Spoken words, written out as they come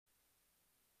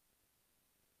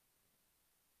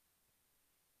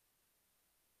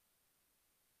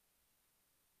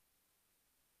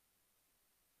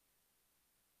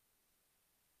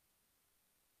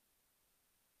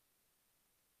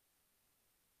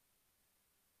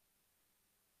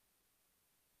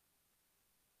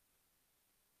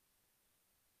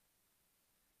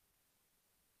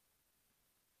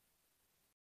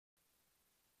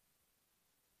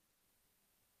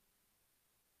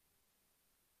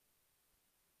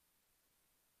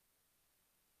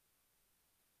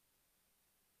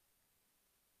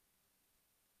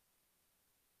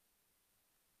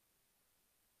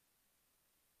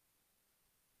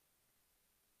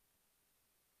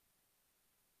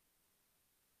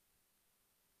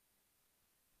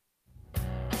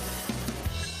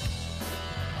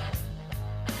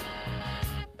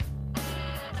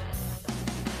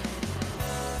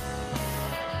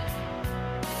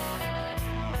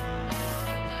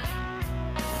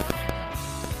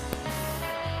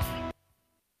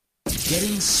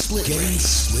Getting split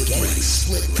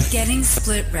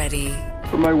ready.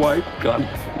 For my wife, God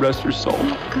rest her soul.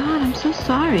 Oh, God, I'm so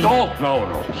sorry.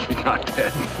 No, she's not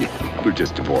dead. We're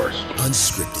just divorced.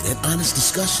 Unscripted and honest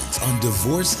discussions on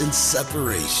divorce and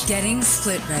separation. Getting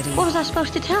split ready. What was I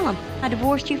supposed to tell him? I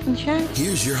divorced you from Shane?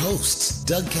 Here's your hosts,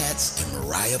 Doug Katz and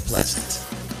Mariah Pleasant.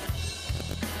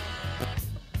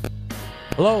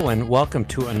 Hello and welcome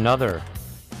to another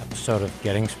episode of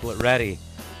Getting Split Ready.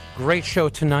 Great show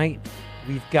tonight.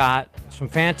 We've got some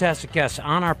fantastic guests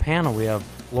on our panel. We have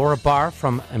Laura Barr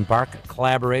from Embark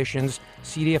Collaborations,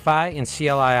 CDFI and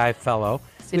CLII Fellow.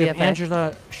 CDFI. We have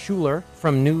Angela Schuler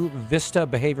from New Vista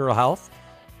Behavioral Health,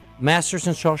 Masters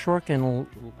in Social Work and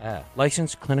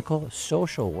Licensed Clinical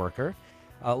Social Worker.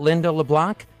 Linda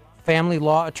LeBlanc, Family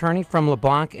Law Attorney from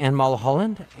LeBlanc and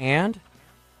Mulholland. And,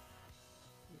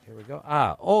 here we go,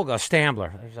 Olga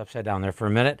Stambler. I was upside down there for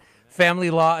a minute.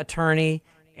 Family Law Attorney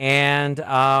and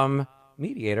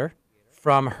mediator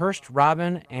from Hurst,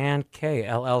 Robin, and Kay,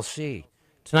 LLC.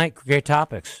 Tonight, great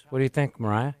topics. What do you think,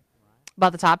 Mariah?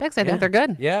 About the topics? I think they're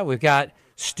good. Yeah, we've got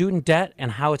student debt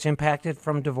and how it's impacted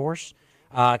from divorce.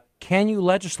 Can you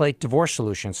legislate divorce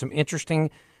solutions? Some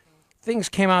interesting things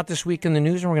came out this week in the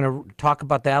news, and we're going to talk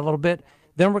about that a little bit.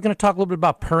 Then we're going to talk a little bit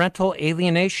about parental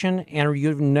alienation and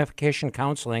reunification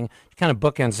counseling. It kind of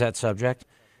bookends that subject.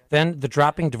 Then the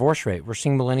dropping divorce rate. We're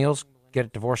seeing millennials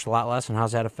get divorced a lot less, and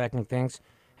how's that affecting things?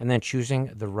 And then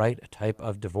choosing the right type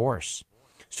of divorce.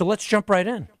 So let's jump right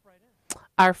in.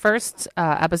 Our first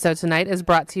episode tonight is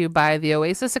brought to you by the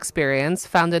Oasis Experience.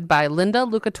 Founded by Linda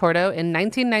Lucatordo in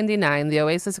 1999, the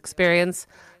Oasis Experience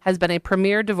has been a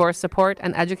premier divorce support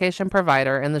and education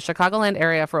provider in the Chicagoland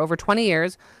area for over 20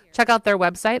 years. Check out their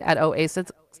website at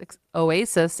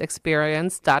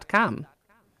oasisexperience.com.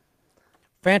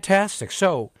 Fantastic.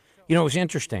 So, it was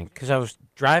interesting because I was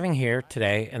driving here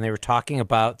today and they were talking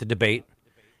about the debate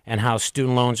and how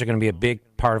student loans are going to be a big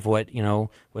part of what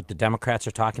the Democrats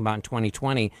are talking about in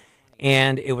 2020.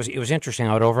 And it was interesting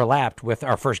how it overlapped with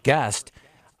our first guest.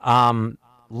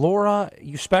 Laura,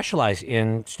 you specialize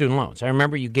in student loans. I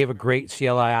remember you gave a great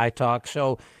CLII talk.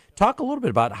 So talk a little bit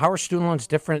about how are student loans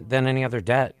different than any other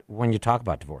debt when you talk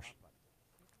about divorce?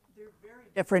 They're very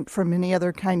different from any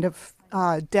other kind of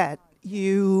debt.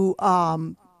 You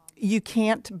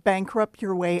can't bankrupt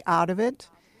your way out of it.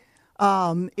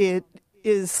 It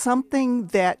is something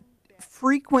that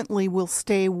frequently will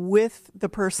stay with the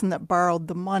person that borrowed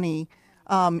the money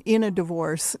in a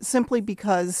divorce, simply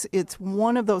because it's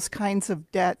one of those kinds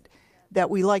of debt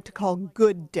that we like to call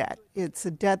good debt. It's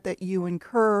a debt that you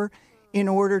incur in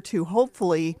order to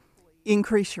hopefully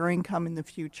increase your income in the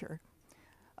future.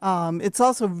 It's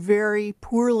also very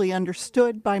poorly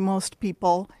understood by most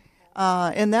people.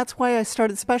 And that's why I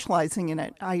started specializing in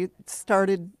it. I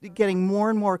started getting more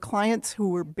and more clients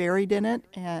who were buried in it,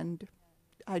 and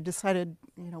I decided,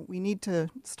 we need to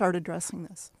start addressing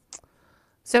this.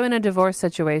 So in a divorce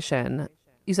situation,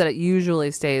 you said it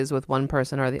usually stays with one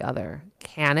person or the other.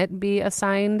 Can it be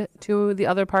assigned to the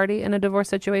other party in a divorce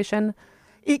situation?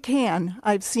 It can.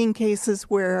 I've seen cases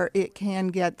where it can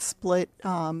get split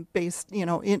based,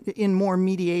 in more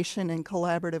mediation and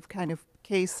collaborative kind of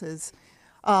cases.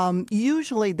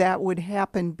 Usually that would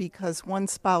happen because one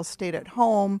spouse stayed at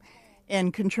home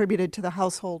and contributed to the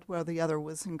household while the other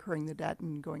was incurring the debt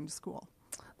and going to school.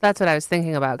 That's what I was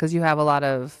thinking about, because you have a lot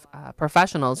of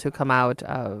professionals who come out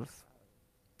of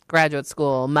graduate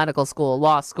school, medical school,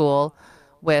 law school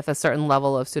with a certain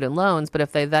level of student loans. But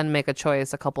if they then make a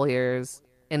choice a couple years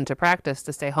into practice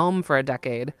to stay home for a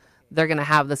decade, they're going to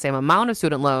have the same amount of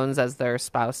student loans as their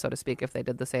spouse, so to speak, if they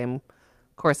did the same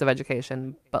course of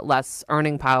education, but less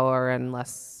earning power and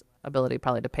less ability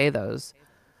probably to pay those.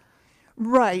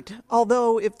 Right.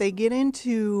 Although if they get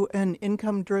into an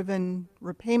income-driven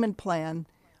repayment plan,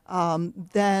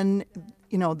 then,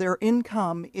 their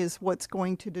income is what's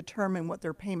going to determine what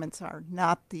their payments are,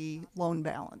 not the loan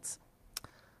balance.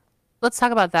 Let's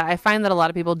talk about that. I find that a lot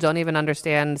of people don't even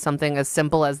understand something as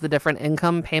simple as the different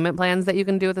income payment plans that you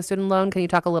can do with a student loan. Can you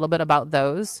talk a little bit about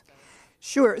those?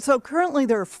 Sure. So currently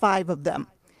there are 5 of them.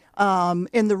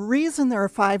 And the reason there are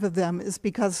 5 of them is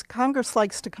because Congress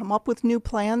likes to come up with new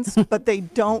plans, but they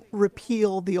don't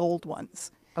repeal the old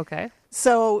ones. Okay.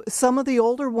 So some of the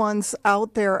older ones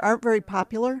out there aren't very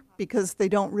popular because they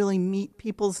don't really meet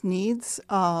people's needs,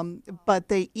 but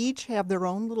they each have their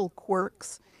own little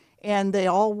quirks, and they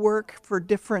all work for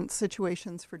different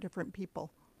situations for different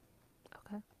people.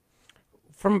 Okay.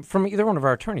 From either one of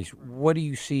our attorneys, what do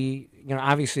you see?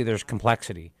 Obviously there's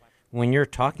complexity. When you're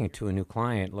talking to a new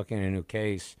client, looking at a new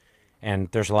case, and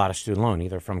there's a lot of student loan,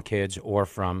 either from kids or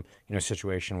from a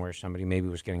situation where somebody maybe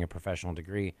was getting a professional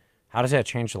degree, How does that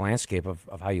change the landscape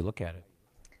of how you look at it?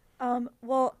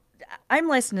 Well, I'm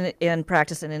licensed in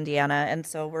practice in Indiana, and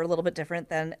so we're a little bit different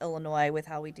than Illinois with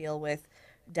how we deal with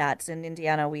debts. In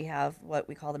Indiana, we have what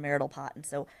we call the marital pot, and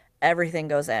so everything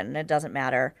goes in, and it doesn't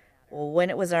matter when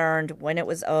it was earned, when it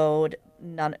was owed,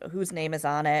 none whose name is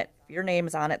on it. If your name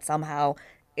is on it somehow,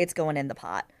 it's going in the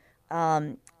pot.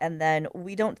 And then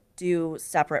we don't do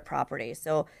separate property.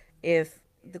 So if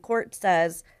the court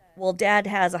says, well, dad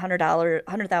has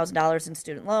 $100,000 in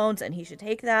student loans and he should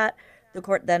take that, the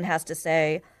court then has to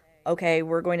say, okay,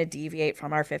 we're going to deviate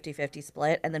from our 50-50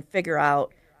 split and then figure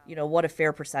out, what a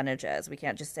fair percentage is. We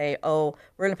can't just say, oh,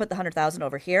 we're going to put the 100,000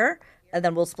 over here and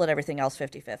then we'll split everything else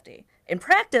 50-50. In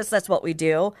practice, that's what we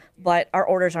do, but our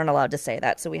orders aren't allowed to say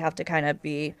that. So we have to kind of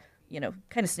be,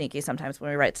 kind of sneaky sometimes when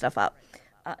we write stuff up.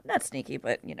 Not sneaky,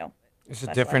 but, Is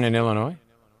it different in Illinois?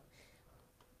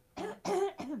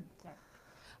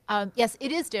 Yes,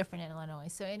 it is different in Illinois.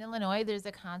 So in Illinois, there's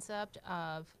a concept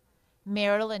of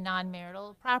marital and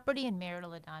non-marital property and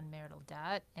marital and non-marital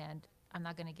debt. And I'm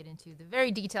not going to get into the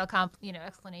very detailed,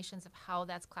 explanations of how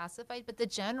that's classified. But the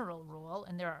general rule,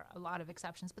 and there are a lot of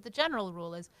exceptions, but the general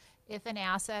rule is if an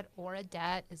asset or a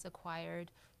debt is acquired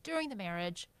during the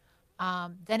marriage,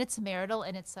 then it's marital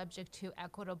and it's subject to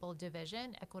equitable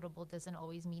division. Equitable doesn't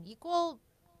always mean equal,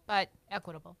 but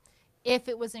equitable. If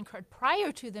it was incurred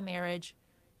prior to the marriage,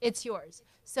 it's yours.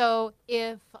 So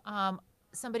if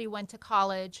somebody went to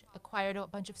college, acquired a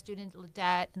bunch of student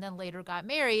debt, and then later got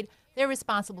married, they're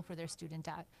responsible for their student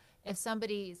debt. If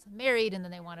somebody's married and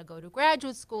then they want to go to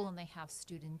graduate school and they have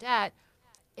student debt,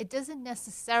 it doesn't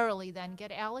necessarily then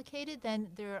get allocated. Then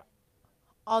there are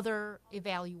other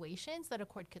evaluations that a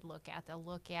court could look at. They'll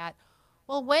look at,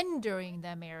 well, when during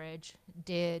the marriage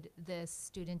did this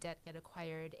student debt get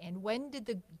acquired, and when did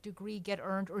the degree get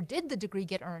earned, or did the degree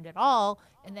get earned at all?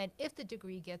 And then if the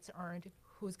degree gets earned,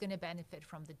 who's going to benefit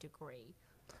from the degree?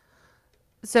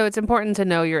 So it's important to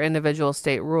know your individual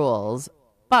state rules,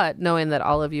 but knowing that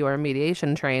all of you are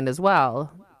mediation trained as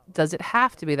well, does it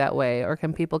have to be that way, or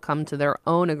can people come to their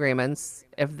own agreements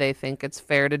if they think it's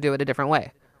fair to do it a different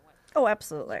way? Oh,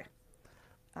 absolutely.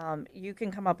 You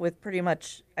can come up with pretty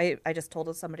much, I just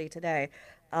told somebody today,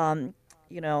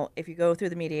 if you go through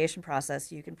the mediation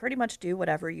process, you can pretty much do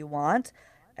whatever you want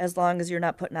as long as you're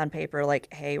not putting on paper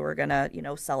like, hey, we're going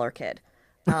to, sell our kid.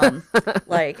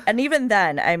 And even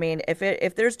then, I mean,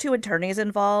 if there's two attorneys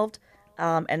involved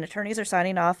and attorneys are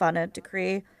signing off on a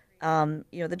decree,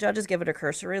 the judges give it a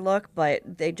cursory look, but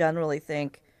they generally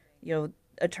think,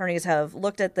 attorneys have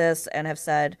looked at this and have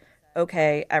said,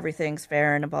 okay, everything's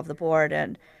fair and above the board.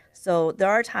 And so there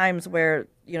are times where,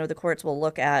 the courts will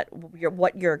look at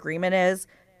what your agreement is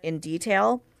in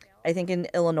detail. I think in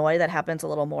Illinois that happens a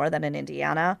little more than in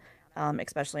Indiana,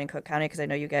 especially in Cook County, because I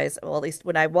know you guys, well, at least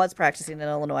when I was practicing in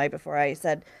Illinois before I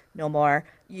said no more,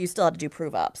 you still had to do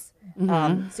prove-ups. So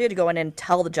you had to go in and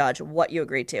tell the judge what you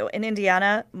agreed to. In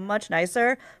Indiana, much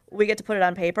nicer. We get to put it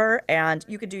on paper, and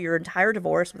you could do your entire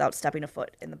divorce without stepping a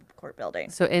foot in the court building.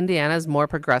 So Indiana is more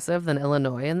progressive than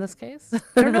Illinois in this case?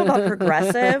 I don't know about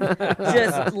progressive,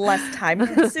 just less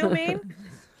time-consuming.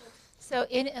 So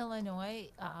in Illinois,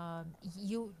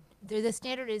 the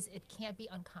standard is it can't be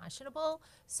unconscionable.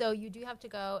 So you do have to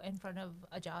go in front of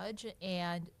a judge,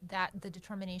 and that the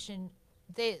determination,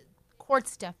 the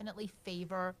courts definitely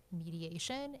favor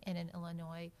mediation. And in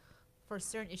Illinois, for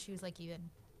certain issues like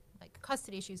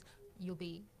custody issues, you'll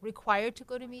be required to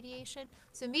go to mediation.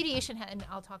 So mediation, and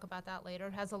I'll talk about that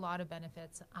later, has a lot of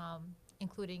benefits,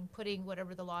 including putting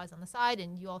whatever the law is on the side,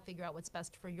 and you all figure out what's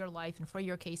best for your life and for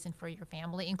your case and for your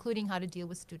family, including how to deal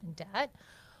with student debt.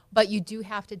 But you do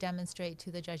have to demonstrate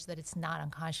to the judge that it's not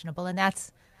unconscionable, and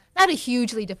that's not a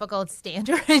hugely difficult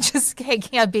standard. It just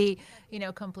can't be,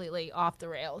 completely off the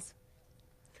rails.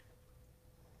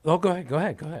 Oh, go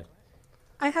ahead.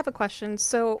 I have a question.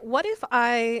 So what if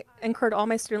I incurred all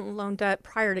my student loan debt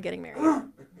prior to getting married?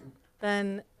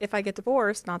 Then if I get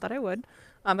divorced, not that I would,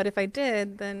 but if I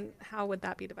did, then how would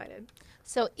that be divided?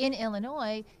 So in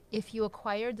Illinois, if you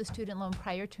acquired the student loan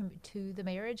prior to the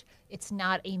marriage, it's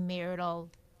not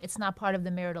part of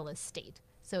the marital estate.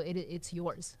 So it's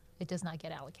yours. It does not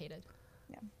get allocated.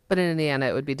 Yeah. But in Indiana,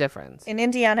 it would be different. In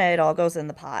Indiana, it all goes in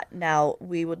the pot. Now,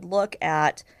 we would look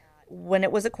at when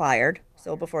it was acquired,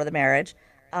 so before the marriage.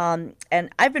 And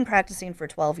I've been practicing for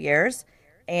 12 years,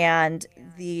 and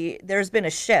there's been a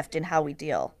shift in how we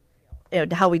deal,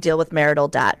 how we deal with marital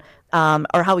debt,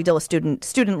 or how we deal with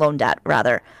student loan debt,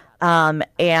 rather.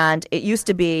 And it used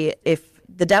to be if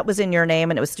the debt was in your name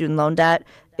and it was student loan debt,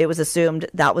 it was assumed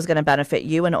that was going to benefit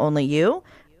you and only you.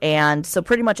 And so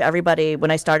pretty much everybody,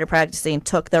 when I started practicing,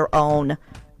 took their own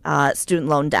student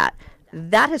loan debt.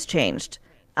 that has changed.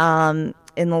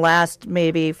 In the last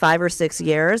maybe 5 or 6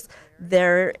 years,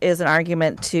 there is an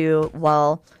argument to,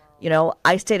 well,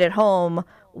 I stayed at home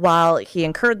while he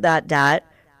incurred that debt,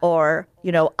 or,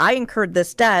 I incurred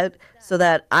this debt so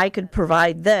that I could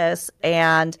provide this,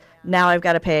 and now I've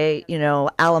got to pay,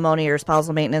 alimony or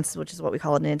spousal maintenance, which is what we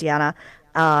call it in Indiana.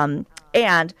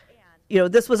 And,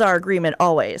 this was our agreement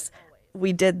always.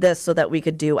 We did this so that we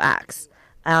could do X.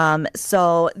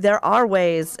 So there are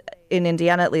ways in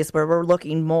Indiana, at least, where we're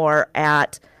looking more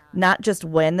at not just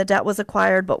when the debt was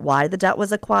acquired, but why the debt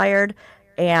was acquired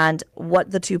and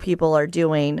what the two people are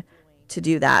doing to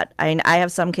do that. I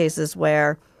have some cases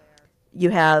where you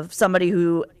have somebody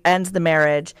who ends the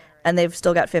marriage and they've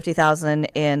still got $50,000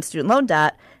 in student loan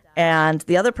debt, and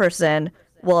the other person,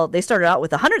 well, they started out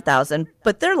with $100,000,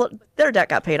 but their debt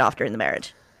got paid off during the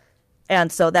marriage.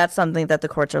 And so that's something that the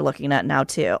courts are looking at now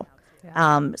too.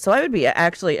 Yeah. So I would be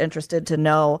actually interested to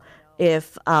know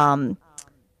if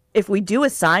we do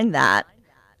assign that,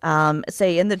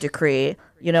 say in the decree,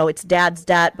 it's dad's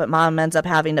debt, but mom ends up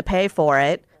having to pay for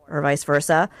it, or vice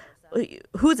versa.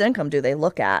 Whose income do they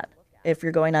look at if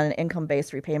you're going on an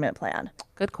income-based repayment plan?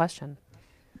 Good question.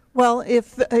 Well,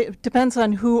 it depends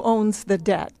on who owns the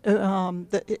debt,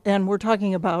 and we're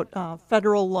talking about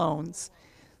federal loans.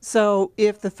 So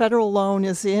if the federal loan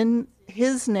is in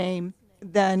his name,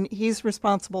 then he's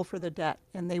responsible for the debt,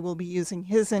 and they will be using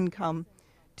his income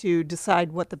to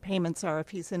decide what the payments are if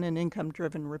he's in an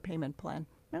income-driven repayment plan.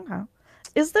 Okay.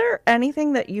 Is there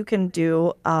anything that you can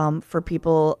do for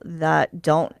people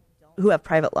who have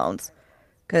private loans?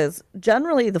 Because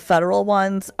generally the federal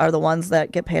ones are the ones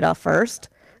that get paid off first,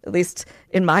 at least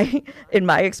in my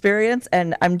experience,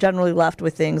 and I'm generally left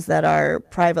with things that are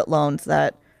private loans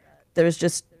that there's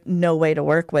just no way to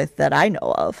work with that I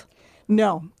know of.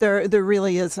 No, there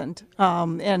really isn't.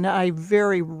 And I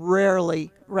very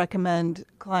rarely recommend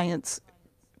clients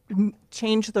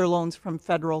change their loans from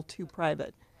federal to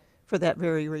private for that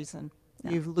very reason.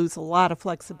 Yeah. You lose a lot of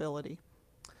flexibility.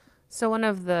 So one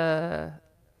of the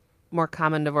more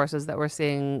common divorces that we're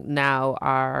seeing now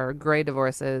are gray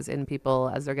divorces in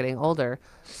people as they're getting older.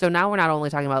 So now we're not only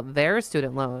talking about their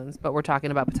student loans, but we're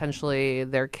talking about potentially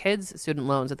their kids' student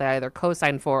loans that they either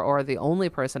co-sign for or are the only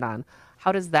person on.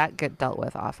 How does that get dealt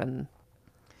with often?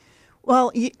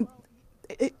 Well, it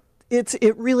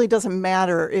really doesn't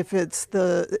matter if it's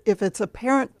a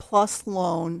Parent Plus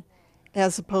loan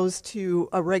as opposed to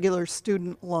a regular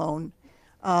student loan.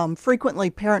 Frequently,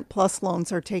 Parent Plus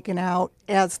loans are taken out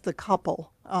as the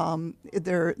couple.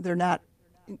 They're not.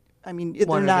 I mean,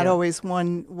 they're not always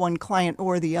one client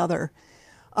or the other.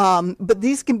 But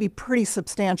these can be pretty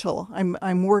substantial.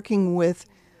 I'm working with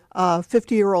a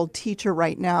 50-year-old teacher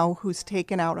right now who's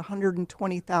taken out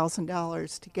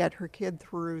 $120,000 to get her kid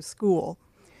through school.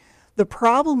 The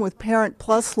problem with Parent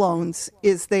Plus loans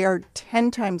is they are 10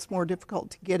 times more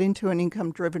difficult to get into an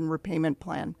income-driven repayment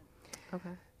plan.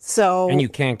 Okay. So, and you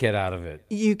can't get out of it.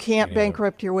 You can't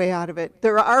bankrupt your way out of it.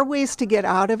 There are ways to get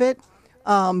out of it,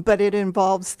 but it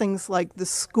involves things like the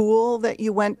school that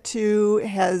you went to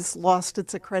has lost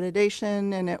its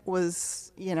accreditation, and it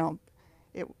was,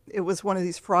 it was one of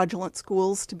these fraudulent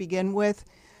schools to begin with.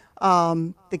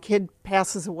 The kid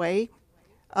passes away.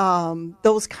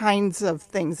 Those kinds of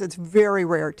things. It's very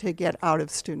rare to get out of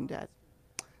student debt.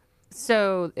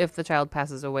 So if the child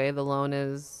passes away, the loan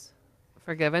is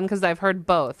forgiven? Because I've heard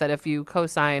both, that if you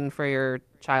co-sign for your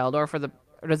child or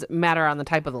does it matter on the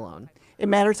type of the loan? It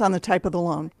matters on the type of the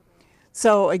loan.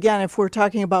 So again, if we're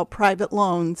talking about private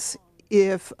loans,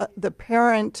 if the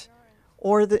parent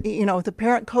or if the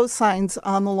parent co-signs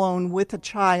on the loan with a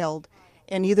child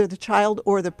and either the child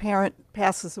or the parent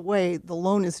passes away, the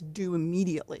loan is due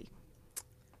immediately.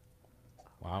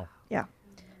 Wow. Yeah.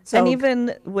 So, and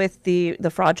even with the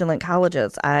fraudulent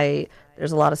colleges,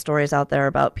 there's a lot of stories out there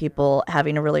about people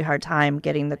having a really hard time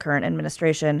getting the current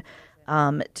administration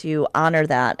to honor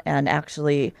that, and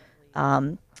actually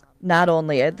not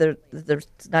only there's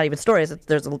not even stories,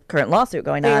 there's a current lawsuit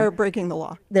going on. They are breaking the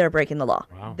law. They're breaking the law.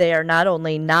 Wow. They are not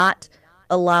only not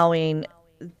allowing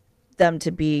them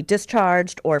to be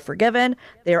discharged or forgiven,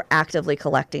 they are actively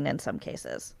collecting in some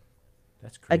cases.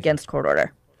 That's crazy. Against court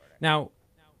order. Now,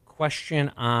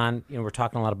 question on, we're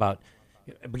talking a lot about,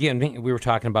 again, we were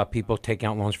talking about people taking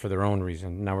out loans for their own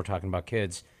reason. Now we're talking about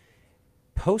kids.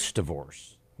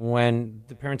 Post-divorce, when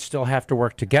the parents still have to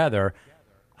work together,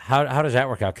 how does that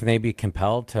work out? Can they be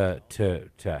compelled to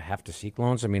have to seek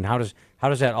loans? I mean, how does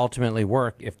that ultimately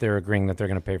work if they're agreeing that they're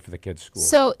going to pay for the kids' school?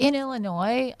 So in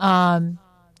Illinois,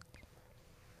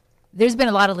 there's been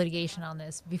a lot of litigation on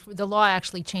this. Before the law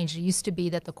actually changed, it used to be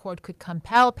that the court could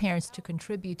compel parents to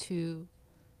contribute to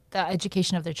the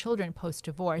education of their children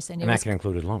post-divorce. And, And that can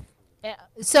include a loan.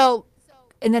 so,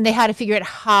 and then they had to figure out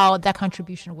how that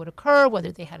contribution would occur,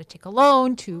 whether they had to take a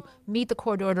loan to meet the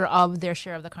court order of their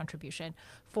share of the contribution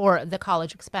for the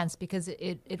college expense, because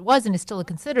it was and is still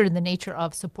considered in the nature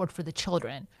of support for the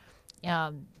children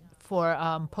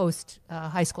for post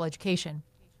high school education.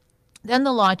 Then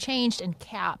the law changed and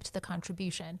capped the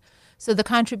contribution. So the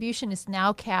contribution is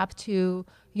now capped to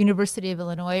University of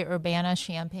Illinois,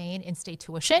 Urbana-Champaign in-state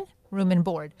tuition, room and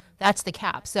board. That's the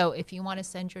cap. So if you want to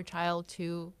send your child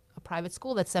to a private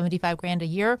school, that's $75,000 a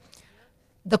year.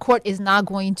 The court is not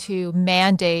going to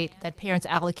mandate that parents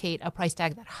allocate a price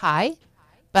tag that high,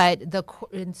 but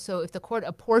so if the court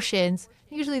apportions,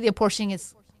 usually the apportioning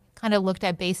is kind of looked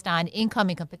at based on income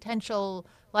potential,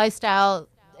 lifestyle,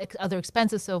 other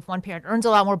expenses. So if one parent earns a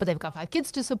lot more, but they've got 5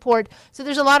 kids to support, so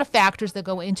there's a lot of factors that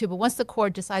go into. But once the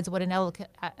court decides what an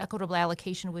equitable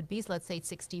allocation would be, so let's say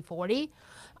it's 60-40,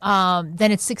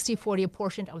 then it's 60-40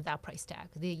 apportioned of that price tag,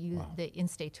 the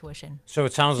in-state tuition. So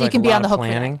it sounds So you like can a be lot on the of hook for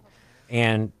that. planning,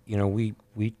 and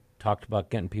we talked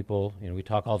about getting people. We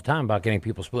talk all the time about getting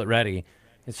people split ready.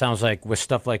 It sounds like with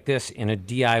stuff like this in a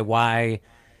DIY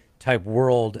type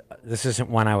world, this isn't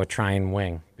one I would try and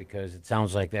wing, because it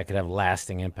sounds like that could have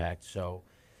lasting impact. So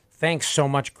thanks so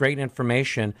much. Great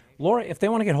information. Laura, if they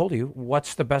want to get hold of you,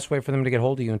 what's the best way for them to get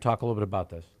hold of you and talk a little bit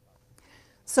about this?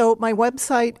 So my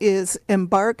website is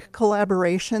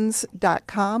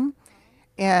embarkcollaborations.com,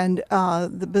 and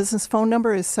the business phone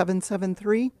number is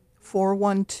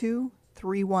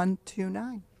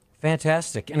 773-412-3129.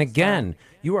 Fantastic. And again,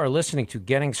 you are listening to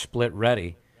Getting Split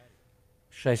Ready.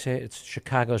 Should I say it's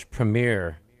Chicago's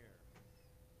premier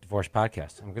divorce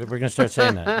podcast? We're going to start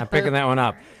saying that. I'm picking that one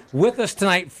up. With us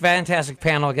tonight, fantastic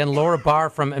panel. Again, Laura Barr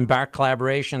from Embark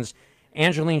Collaborations,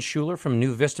 Angeline Schuler from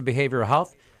New Vista Behavioral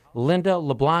Health, Linda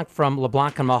LeBlanc from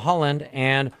LeBlanc and Mulholland,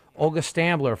 and Olga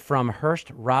Stambler from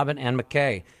Hearst, Robin, and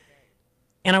McKay.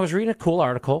 And I was reading a cool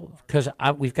article, because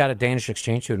we've got a Danish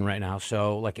exchange student right now,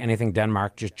 so like anything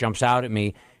Denmark just jumps out at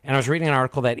me. And I was reading an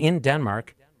article that in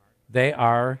Denmark, they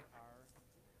are...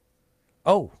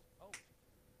 Oh,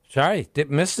 sorry,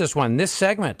 missed this one. This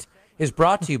segment is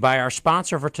brought to you by our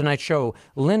sponsor for tonight's show,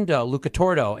 Linda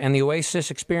Lucatordo and the Oasis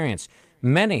Experience.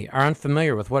 Many are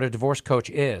unfamiliar with what a divorce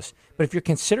coach is, but if you're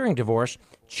considering divorce,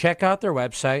 check out their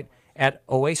website at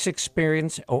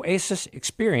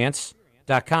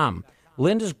oasisexperience.com.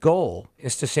 Linda's goal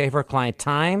is to save her client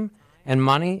time and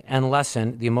money and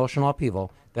lessen the emotional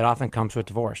upheaval that often comes with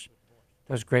divorce.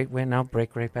 That was great. We'll now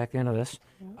break right back into this.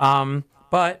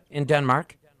 But in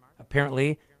Denmark,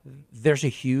 apparently, there's a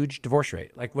huge divorce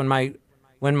rate. Like when my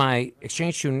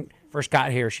exchange student first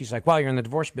got here, she's like, "Wow, you're in the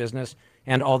divorce business."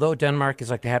 And although Denmark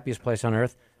is like the happiest place on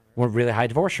earth, we're really high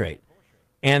divorce rate.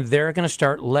 And they're going to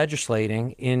start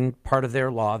legislating in part of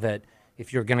their law that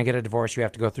if you're going to get a divorce, you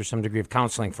have to go through some degree of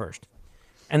counseling first.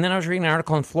 And then I was reading an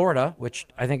article in Florida, which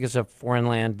I think is a foreign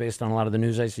land based on a lot of the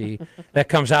news I see that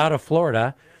comes out of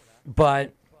Florida,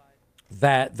 but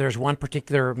that there's one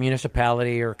particular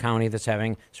municipality or county that's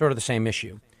having sort of the same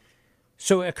issue.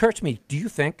 So it occurred to me, do you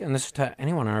think, and this is to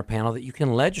anyone on our panel, that you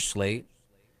can legislate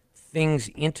things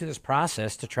into this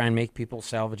process to try and make people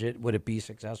salvage it? Would it be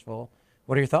successful?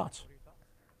 What are your thoughts?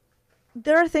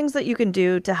 There are things that you can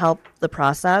do to help the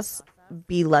process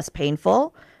be less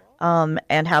painful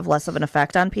and have less of an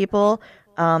effect on people.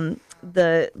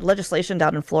 The legislation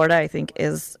down in Florida, I think,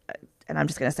 is, and I'm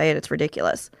just going to say it, it's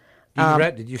ridiculous.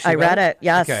 Did you see I read that? it,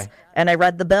 yes. Okay. And I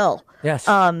read the bill. Yes.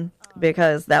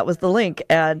 Because that was the link.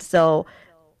 And so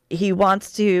he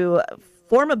wants to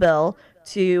form a bill,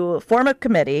 to form a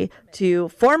committee, to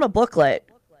form a booklet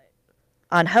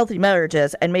on healthy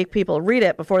marriages and make people read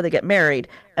it before they get married,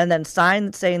 and then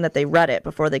sign saying that they read it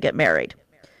before they get married.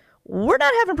 We're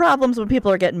not having problems when people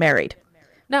are getting married.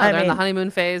 No, they're in the honeymoon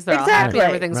phase. They're all happy.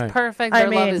 Everything's perfect. Their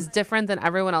love is different than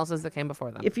everyone else's that came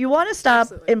before them. If you want to stop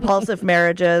impulsive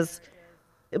marriages,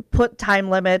 put time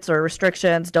limits or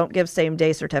restrictions. Don't give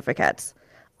same-day certificates.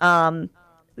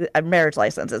 Marriage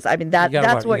licenses. I mean, that's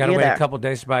what you gotta you're wait there. a couple of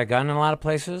days to buy a gun in a lot of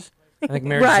places. I think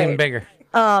marriage is even bigger.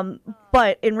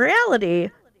 But in reality,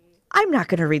 I'm not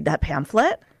going to read that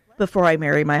pamphlet before I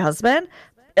marry my husband.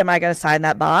 Am I going to sign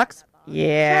that box?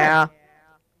 Yeah.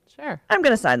 Sure. I'm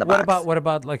going to sign the box. What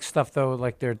about like stuff though,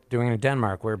 like they're doing in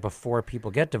Denmark, where before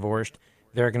people get divorced,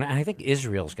 they're gonna. I think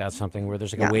Israel's got something where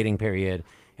there's like a waiting period,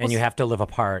 and you have to live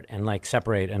apart and like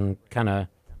separate and kind of.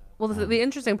 Well, the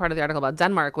interesting part of the article about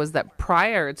Denmark was that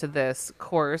prior to this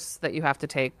course that you have to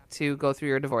take to go through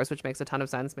your divorce, which makes a ton of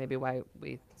sense, maybe why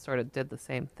we sort of did the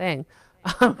same thing,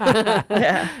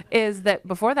 is that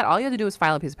before that, all you had to do was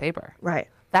file a piece of paper. Right.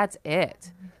 That's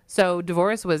it. So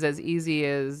divorce was as easy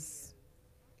as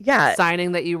Yeah.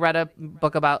 signing that you read a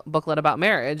booklet about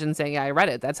marriage and saying, yeah, I read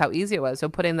it. That's how easy it was. So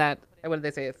putting that, what did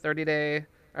they say, a 30-day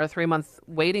or a 3-month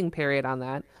waiting period on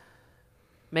that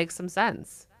makes some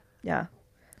sense. Yeah.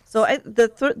 So the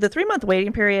 3-month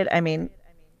waiting period, I mean,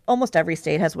 almost every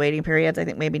state has waiting periods. I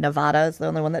think maybe Nevada is the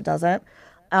only one that doesn't.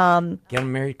 Get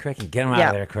them married quick and get them out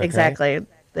of there quick. Exactly. Right?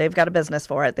 They've got a business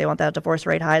for it. They want that divorce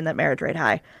rate high and that marriage rate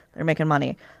high. They're making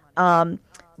money.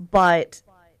 But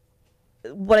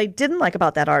what I didn't like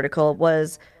about that article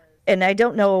was, and I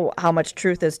don't know how much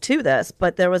truth is to this,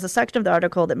 but there was a section of the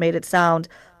article that made it sound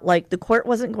like the court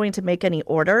wasn't going to make any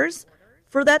orders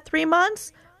for that 3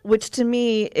 months, which to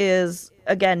me is,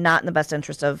 again, not in the best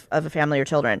interest of a family or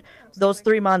children. Those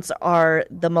 3 months are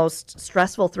the most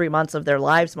stressful 3 months of their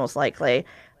lives, most likely.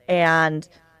 And,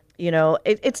 you know,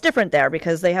 it's different there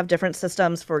because they have different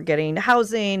systems for getting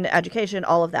housing, education,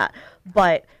 all of that.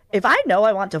 But if I know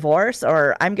I want divorce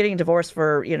or I'm getting divorced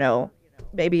for, you know,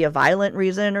 maybe a violent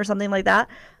reason or something like that,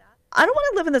 I don't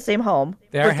want to live in the same home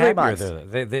They for are 3 happier.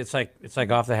 months. It's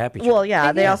like off the happy train. Well,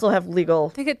 yeah, they also have legal.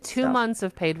 They get 2 months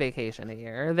of paid vacation a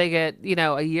year. They get, you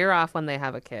know, a year off when they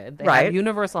have a kid. They Right. have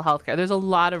universal health care. There's a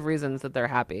lot of reasons that they're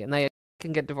happy, and they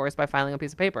can get divorced by filing a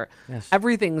piece of paper. Yes.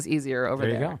 Everything's easier over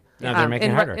There you there. go. Now they're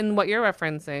making it harder. And what you're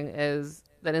referencing is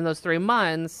that in those 3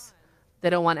 months, they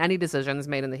don't want any decisions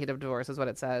made in the heat of divorce, is what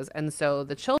it says. And so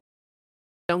the children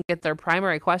don't get their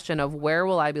primary question of where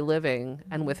will I be living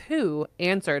and with who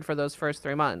answered for those first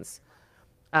 3 months.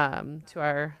 To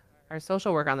our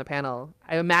social work on the panel,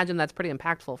 I imagine that's pretty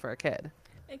impactful for a kid.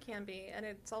 It can be, and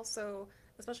it's also,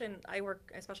 especially I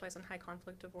specialize in high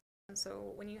conflict divorce, and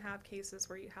so when you have cases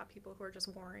where you have people who are just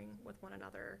warring with one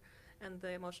another, and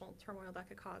the emotional turmoil that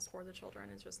could cause for the children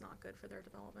is just not good for their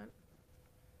development.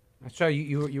 So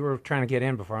you were trying to get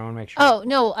in before. I want to make sure. Oh,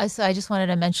 no. So I just wanted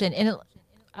to mention, and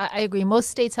I agree,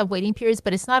 most states have waiting periods,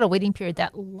 but it's not a waiting period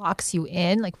that locks you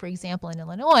in. Like, for example, in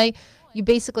Illinois, you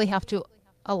basically have to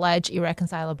allege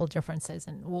irreconcilable differences.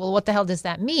 And, well, what the hell does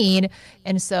that mean?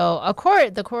 And so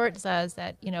the court says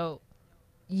that, you know,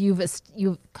 you've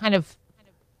kind of,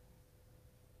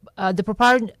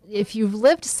 if you've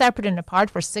lived separate and apart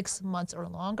for 6 months or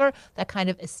longer, that kind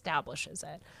of establishes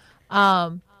it.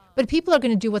 But people are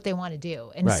going to do what they want to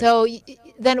do. And Right. so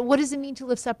then what does it mean to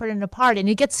live separate and apart? And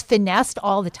it gets finessed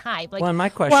all the time. Like, Well, and my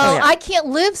question- well, Oh, yeah. I can't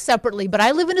live separately, but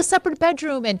I live in a separate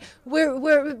bedroom and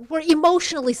we're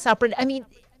emotionally separate. I mean,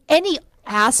 any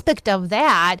aspect of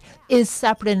that is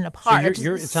separate and So apart. it sounds like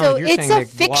you're it's saying a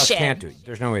that the laws fiction. can't do it.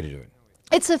 There's no way to do it.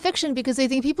 It's a fiction because I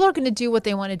think people are going to do what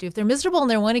they want to do. If they're miserable and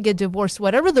they want to get divorced,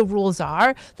 whatever the rules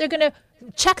are, they're going to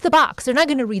check the box. They're not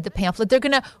going to read the pamphlet. They're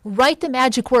going to write the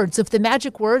magic words. If the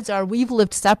magic words are "we've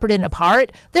lived separate and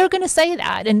apart," they're going to say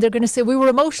that, and they're going to say we were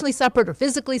emotionally separate or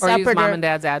physically Or separate. use mom and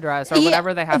dad's address or Yeah,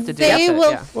 whatever they have to do. they with it,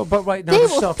 will- yeah. Well, but right now They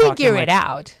this is will all talking figure like- it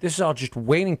out. This is all just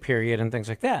waiting period and things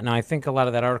like that. Now, I think a lot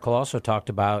of that article also talked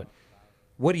about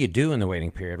what do you do in the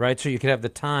waiting period, right? So you could have the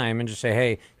time and just say,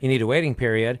 hey, you need a waiting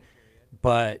period.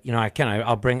 But, you know,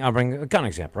 I'll bring a gun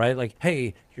example, right? Like,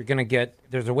 hey,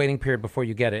 there's a waiting period before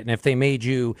you get it. And if they made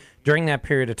you, during that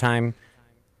period of time,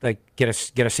 like, get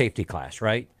a safety class,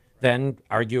 right? Then,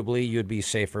 arguably, you'd be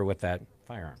safer with that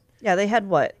firearm. Yeah, they had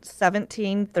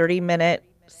 17 30-minute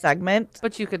segment.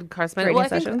 But you could correspond. Training Well,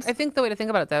 sessions. I think the way to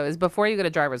think about it, though, is before you get a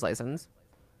driver's license,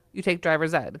 you take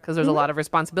driver's ed because there's a lot of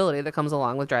responsibility that comes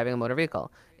along with driving a motor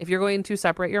vehicle. If you're going to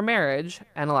separate your marriage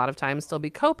and a lot of times still be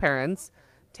co-parents,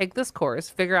 take this course,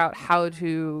 figure out how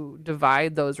to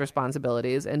divide those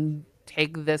responsibilities, and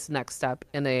take this next step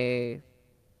in a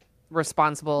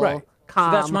responsible, Right.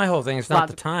 calm. So that's my whole thing. It's not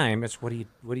the log- time. It's what do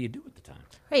you do with the time?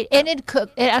 Right, and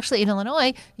actually in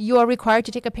Illinois, you are required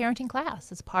to take a parenting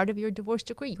class as part of your divorce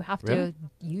decree. You have to. Really?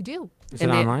 You do. Is it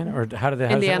online or how does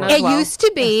that Indiana work? as It well. used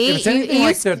to be. If it's anything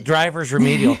like the driver's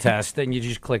remedial test, then you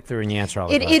just click through and you answer all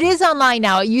the It questions. is online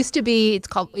now. It used to be.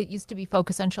 It used to be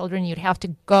Focus on Children. You'd have to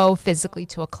go physically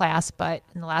to a class, but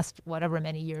in the last whatever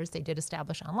many years, they did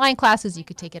establish online classes. You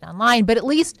could take it online, but at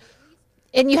least,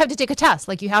 and you have to take a test.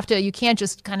 Like you can't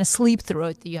just kind of sleep through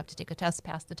it. You have to take a test,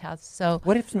 pass the test. So,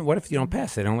 What if you don't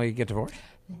pass? They don't let you get divorced?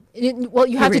 well,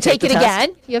 you have to retake take the it test?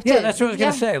 again. You have Yeah, to. that's what I was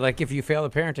going to say. Like if you fail the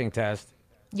parenting test.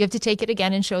 You have to take it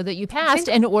again and show that you passed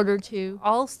in order to.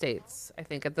 All states, I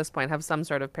think, at this point have some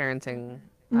sort of parenting.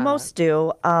 Most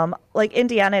do. Like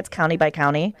Indiana, it's county by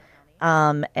county.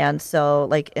 And so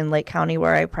like in Lake County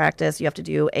where I practice, you have to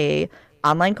do a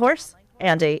online course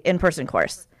and a in-person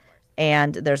course.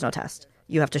 And there's no test.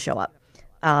 You have to show up.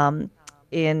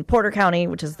 In Porter County,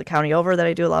 which is the county over that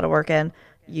I do a lot of work in,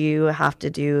 you have to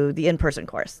do the in-person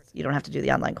course. You don't have to do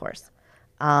the online course.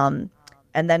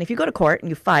 And then if you go to court and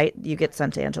you fight, you get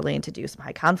sent to Angeline to do some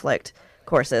high conflict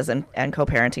courses and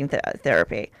co-parenting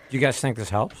therapy. Do you guys think this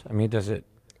helps? I mean, does it?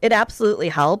 It absolutely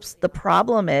helps. The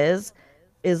problem is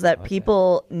that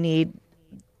people need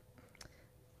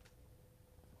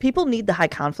the high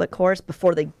conflict course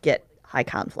before they get high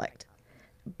conflict.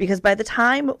 Because by the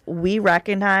time we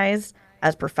recognize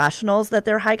as professionals that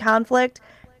they're high conflict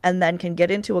and then can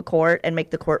get into a court and make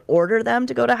the court order them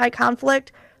to go to high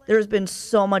conflict, there's been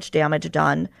so much damage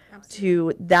done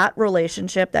to that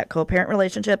relationship, that co-parent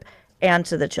relationship, and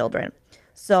to the children.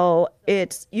 So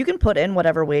you can put in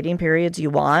whatever waiting periods you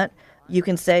want. You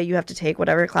can say you have to take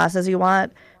whatever classes you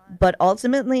want. But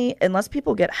ultimately, unless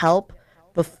people get help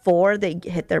before they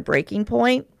hit their breaking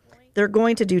point, they're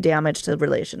going to do damage to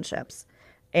relationships.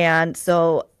 And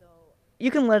so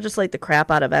you can legislate the crap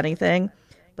out of anything.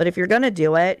 But if you're going to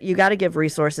do it, you got to give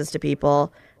resources to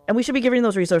people. And we should be giving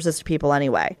those resources to people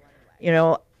anyway. You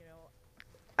know,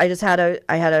 I had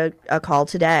a call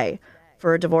today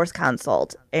for a divorce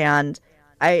consult. And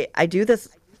I do this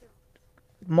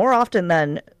more often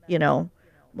than,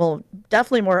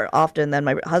 definitely more often than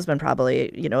my husband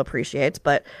probably, appreciates.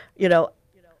 But,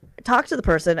 talk to the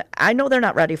person. I know they're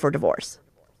not ready for divorce.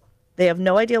 They have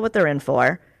no idea what they're in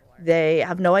for. They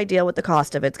have no idea what the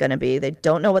cost of it's going to be. They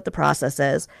don't know what the process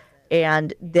is.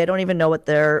 And they don't even know what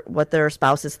their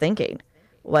spouse is thinking.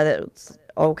 Whether it's,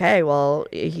 okay, well,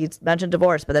 he's mentioned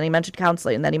divorce, but then he mentioned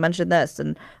counseling, and then he mentioned this,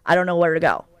 and I don't know where to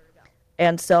go.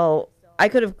 And so I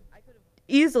could have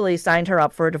easily signed her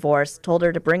up for a divorce, told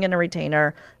her to bring in a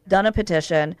retainer, done a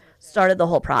petition, started the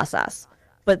whole process.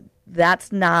 But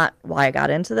that's not why I got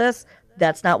into this.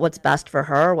 That's not what's best for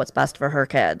her, what's best for her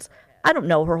kids. I don't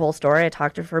know her whole story. I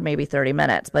talked to her for maybe 30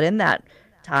 minutes. But in that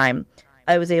time,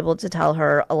 I was able to tell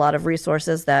her a lot of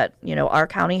resources that, our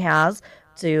county has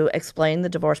to explain the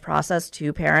divorce process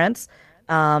to parents,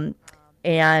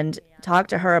 and talk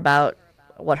to her about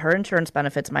what her insurance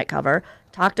benefits might cover,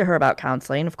 talk to her about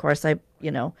counseling. Of course, I,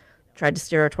 tried to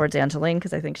steer her towards Angeline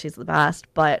because I think she's the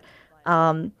best. But,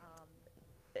 and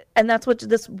that's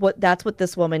what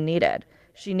this woman needed.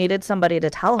 She needed somebody to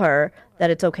tell her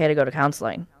that it's okay to go to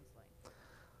counseling.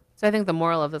 So I think the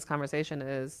moral of this conversation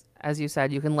is, as you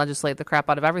said, you can legislate the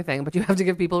crap out of everything, but you have to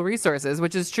give people resources,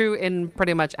 which is true in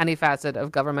pretty much any facet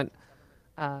of government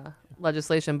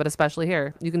legislation, but especially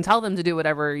here. You can tell them to do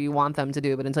whatever you want them to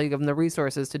do, but until you give them the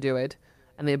resources to do it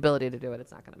and the ability to do it,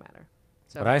 it's not going to matter.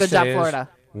 So what good job, Florida.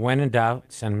 When in doubt,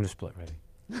 send them to Split Ready.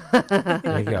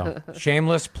 There you go.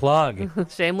 Shameless plug.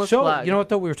 Shameless so, plug. You know what,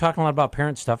 though? We were talking a lot about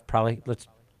parent stuff. Probably let's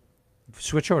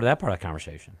switch over to that part of the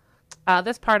conversation.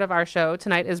 This part of our show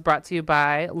tonight is brought to you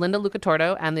by Linda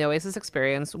Lucatordo and the Oasis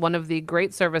Experience. One of the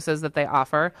great services that they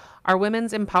offer are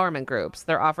women's empowerment groups.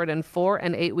 They're offered in 4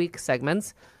 and 8 week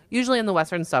segments, usually in the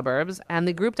western suburbs. And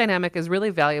the group dynamic is really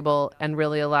valuable and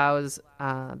really allows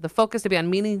the focus to be on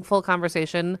meaningful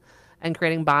conversation and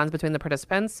creating bonds between the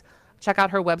participants. Check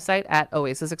out her website at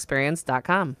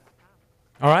oasisexperience.com.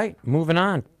 All right, moving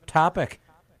on. Topic.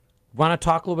 Want to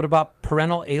talk a little bit about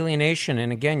parental alienation.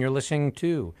 And again, you're listening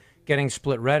to Getting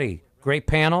Split Ready. Great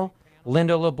panel.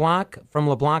 Linda LeBlanc from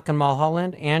LeBlanc and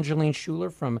Mulholland, Angeline Schuler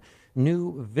from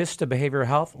New Vista Behavioral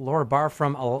Health, Laura Barr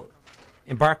from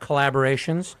Embark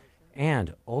Collaborations,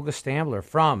 and Olga Stambler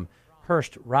from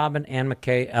Hearst, Robin and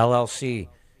McKay, LLC.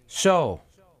 So,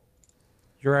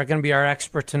 you're going to be our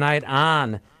expert tonight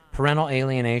on parental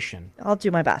alienation. I'll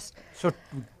do my best. So,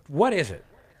 what is it?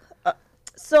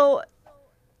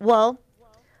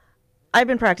 I've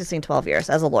been practicing 12 years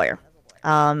as a lawyer.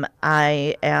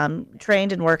 I am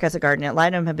trained and work as a guardian ad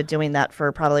litem. Have been doing that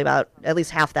for probably about at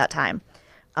least half that time.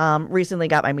 Recently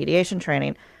got my mediation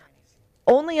training.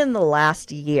 Only in the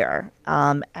last year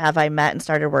have I met and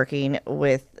started working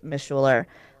with Ms. Schuler.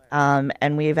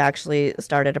 And we've actually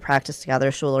started a practice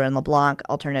together, Schuler and LeBlanc,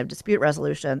 Alternative Dispute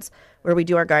Resolutions, where we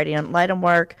do our guardian ad litem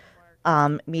work,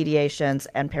 mediations,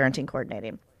 and parenting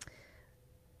coordinating.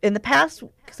 In the past,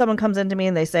 someone comes into me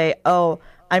and they say, oh,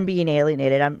 I'm being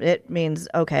alienated. It means,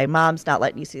 okay, mom's not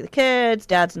letting you see the kids.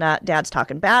 Dad's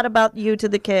talking bad about you to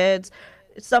the kids.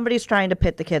 Somebody's trying to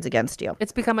pit the kids against you.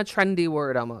 It's become a trendy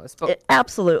word almost. But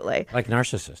absolutely. Like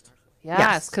narcissist.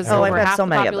 Yes, because over half the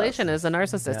population is a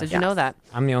narcissist. Did you know that?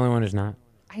 I'm the only one who's not.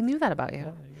 I knew that about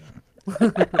you.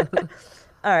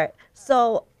 All right.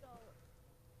 So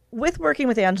with working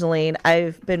with Angeline,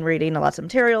 I've been reading lots of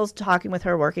materials, talking with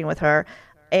her, working with her.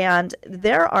 And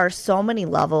there are so many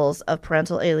levels of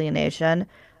parental alienation,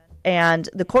 and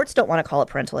the courts don't want to call it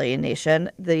parental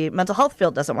alienation. The mental health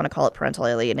field doesn't want to call it parental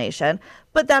alienation,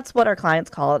 but that's what our clients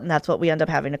call it, and that's what we end up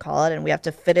having to call it, and we have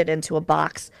to fit it into a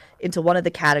box, into one of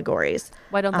the categories.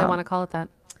 Why don't they want to call it that?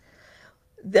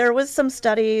 There was some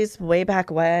studies way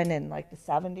back when in like the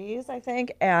 70s, I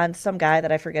think, and some guy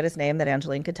that I forget his name that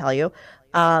Angeline could tell you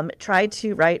tried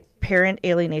to write parent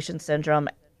alienation syndrome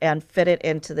and fit it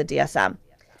into the DSM.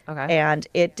 Okay. And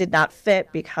it did not fit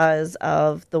because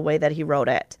of the way that he wrote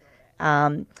it.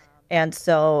 And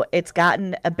so it's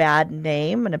gotten a bad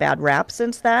name and a bad rap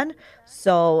since then.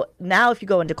 So now if you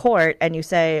go into court and you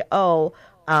say, oh,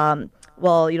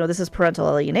 well, this is parental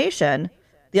alienation,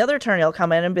 the other attorney will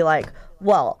come in and be like,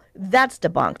 well, that's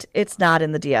debunked. It's not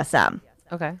in the DSM.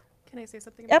 Okay. Can I say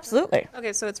something about Absolutely. that?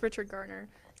 Okay, so it's Richard Garner.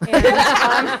 And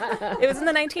it was in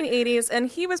the 1980s, and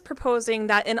he was proposing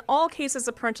that in all cases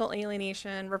of parental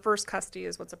alienation, reverse custody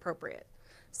is what's appropriate.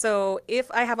 So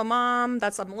if I have a mom,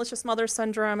 that's a malicious mother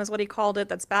syndrome is what he called it,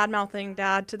 that's bad-mouthing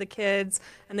dad to the kids,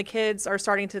 and the kids are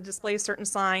starting to display certain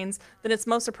signs, then it's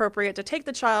most appropriate to take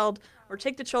the child or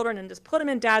take the children and just put them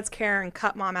in dad's care and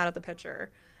cut mom out of the picture.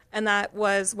 And that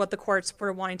was what the courts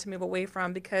were wanting to move away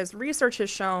from, because research has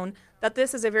shown that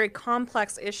this is a very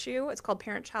complex issue. It's called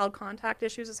parent-child contact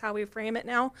issues is how we frame it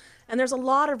now. And there's a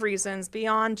lot of reasons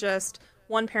beyond just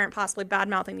one parent possibly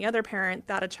bad-mouthing the other parent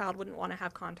that a child wouldn't want to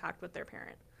have contact with their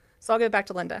parent. So I'll give it back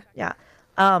to Linda. Yeah.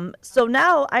 So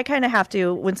now I kind of have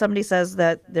to, when somebody says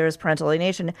that there's parental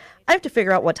alienation, I have to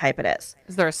figure out what type it is.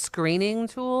 Is there a screening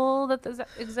tool that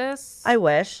exists? I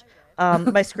wish.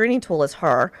 My screening tool is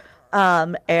her.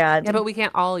 And yeah, but we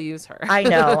can't all use her. I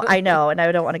know, and I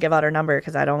don't want to give out her number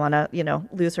because I don't want to,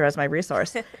 lose her as my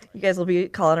resource. You guys will be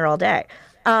calling her all day.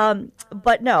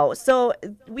 But no, so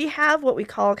we have what we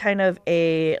call kind of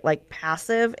a like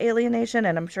passive alienation,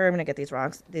 and I'm sure I'm going to get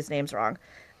these names wrong.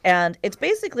 And it's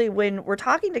basically when we're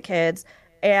talking to kids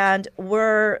and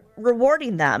we're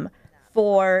rewarding them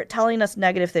for telling us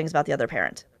negative things about the other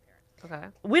parent. Okay.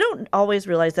 We don't always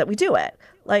realize that we do it.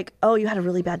 Like, oh, you had a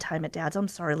really bad time at dad's. I'm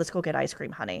sorry. Let's go get ice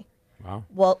cream, honey. Wow.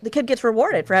 Well, the kid gets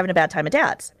rewarded for having a bad time at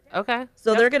dad's. Okay.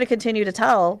 So they're going to continue to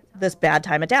tell this bad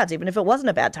time at dad's, even if it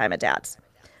wasn't a bad time at dad's.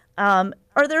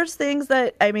 Are there things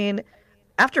that,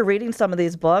 after reading some of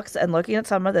these books and looking at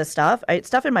some of this stuff,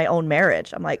 stuff in my own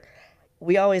marriage, I'm like,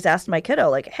 we always asked my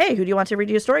kiddo, like, hey, who do you want to read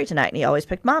you a story tonight? And he always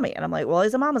picked mommy. And I'm like, well,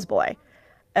 he's a mama's boy.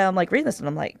 And I'm like, reading this, and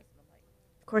I'm like,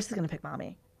 of course he's going to pick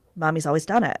mommy. Mommy's always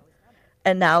done it.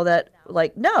 And now that,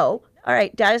 like, no, all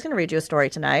right, daddy's going to read you a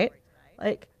story tonight.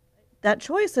 Like, that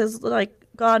choice has, like,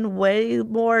 gone way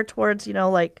more towards,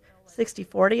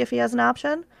 60-40 if he has an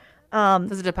option.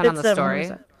 Does it depend on the story?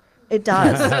 It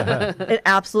does. It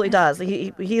absolutely does.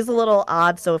 He's a little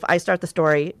odd, so if I start the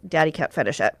story, daddy can't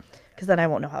finish it, because then I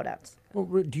won't know how it ends.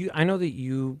 Well, I know that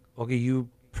you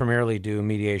primarily do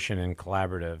mediation and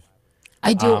collaborative.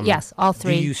 I do, yes, all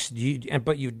three. Did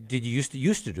you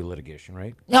used to do litigation,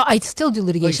 right? No, I still do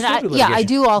litigation. Well, you still do Yeah, I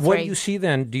do all three. What do you see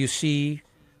then? Do you see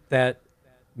that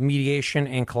mediation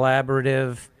and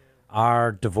collaborative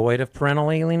are devoid of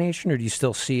parental alienation, or do you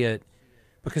still see it?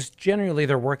 Because generally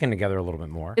they're working together a little bit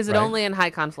more. Is it right? only in high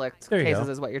conflict cases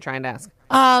is what you're trying to ask?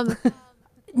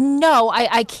 No,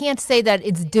 I can't say that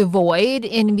it's devoid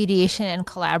in mediation and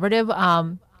collaborative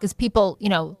because people,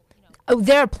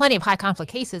 there are plenty of high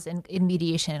conflict cases in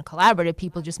mediation and collaborative.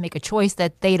 People just make a choice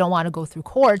that they don't want to go through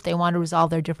court. They want to resolve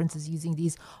their differences using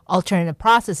these alternative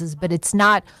processes, but it's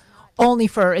not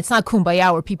it's not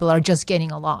kumbaya where people are just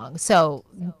getting along. So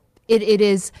it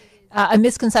is a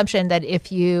misconception that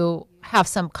if you have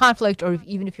some conflict, or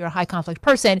even if you're a high conflict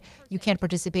person, you can't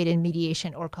participate in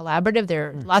mediation or collaborative. There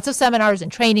are lots of seminars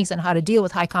and trainings on how to deal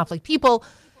with high conflict people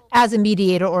as a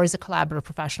mediator or as a collaborative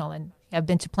professional, and I've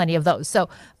been to plenty of those. So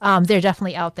they're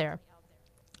definitely out there.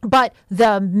 But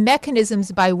the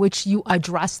mechanisms by which you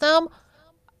address them,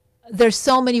 there's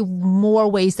so many more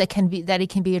ways that it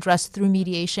can be addressed through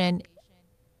mediation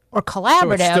or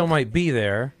collaborative. So it still might be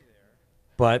there,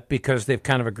 but because they've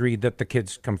kind of agreed that the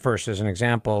kids come first, as an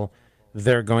example,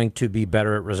 they're going to be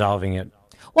better at resolving it.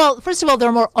 Well, first of all,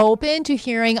 they're more open to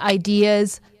hearing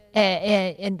ideas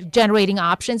and generating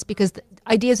options, because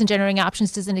ideas and generating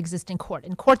options doesn't exist in court.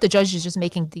 In court, the judge is just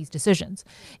making these decisions.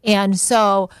 And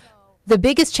so the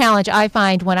biggest challenge I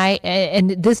find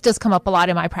and this does come up a lot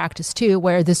in my practice too,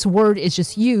 where this word is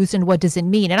just used and what does it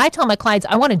mean? And I tell my clients,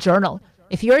 I want a journal.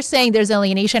 If you're saying there's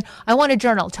alienation, I want a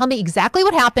journal. Tell me exactly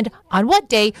what happened, on what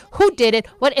day, who did it,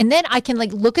 and then I can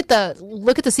look at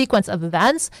the sequence of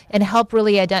events and help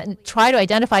really try to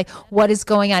identify what is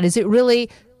going on. Is it really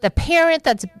the parent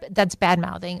that's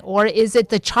bad-mouthing, or is it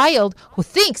the child who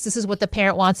thinks this is what the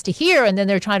parent wants to hear, and then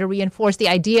they're trying to reinforce the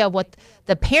idea of what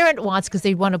the parent wants because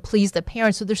they want to please the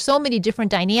parent? So there's so many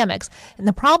different dynamics, and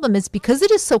the problem is because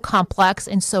it is so complex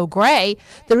and so gray,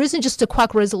 there isn't just a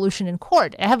quick resolution in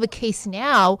court. I have a case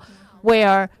now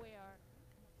where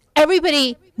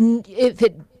everybody, if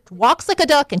it walks like a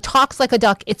duck and talks like a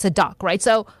duck, it's a duck, right?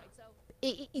 So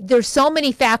there's so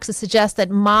many facts that suggest that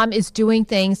mom is doing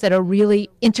things that are really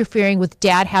interfering with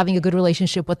dad having a good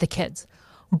relationship with the kids.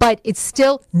 But it's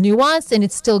still nuanced and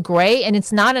it's still gray, and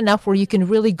it's not enough where you can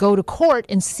really go to court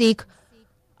and seek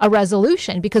a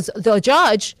resolution, because the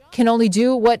judge can only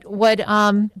do what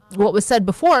was said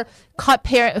before: cut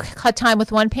time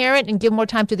with one parent and give more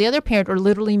time to the other parent, or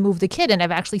literally move the kid. And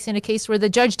I've actually seen a case where the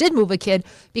judge did move a kid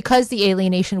because the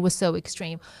alienation was so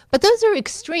extreme. But those are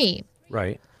extreme,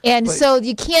 right? And so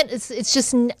you can't. It's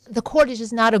just the court is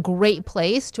just not a great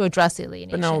place to address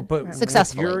alienation. But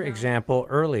successfully. With your example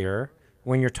earlier,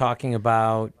 when you're talking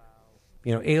about,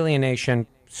 alienation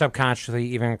subconsciously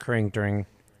even occurring during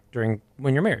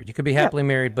when you're married. You could be happily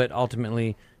married, but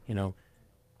ultimately,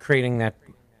 creating that.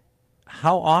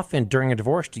 How often during a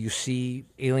divorce do you see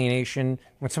alienation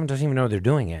when someone doesn't even know they're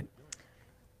doing it?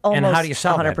 Almost and how do you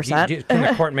solve 100%. that? Can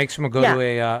the court make someone go to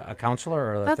a counselor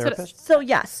or a therapist? So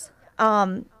yes.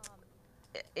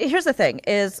 Here's the thing: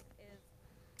 is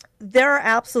there are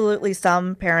absolutely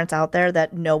some parents out there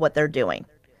that know what they're doing.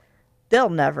 They'll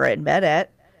never admit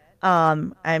it.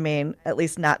 At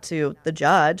least not to the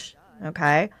judge.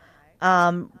 Okay.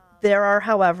 There are,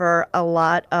 however, a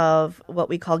lot of what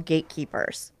we call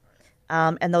gatekeepers.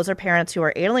 And those are parents who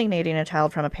are alienating a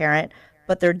child from a parent,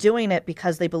 but they're doing it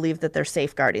because they believe that they're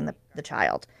safeguarding the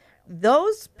child.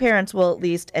 Those parents will at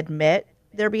least admit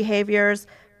their behaviors,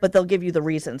 but they'll give you the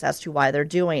reasons as to why they're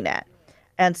doing it.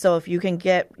 And so if you can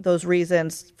get those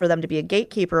reasons for them to be a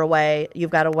gatekeeper away,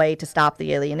 you've got a way to stop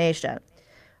the alienation.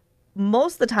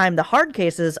 Most of the time, the hard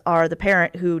cases are the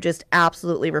parent who just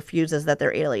absolutely refuses that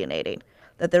they're alienating,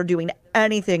 that they're doing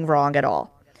anything wrong at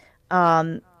all.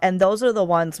 And those are the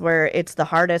ones where it's the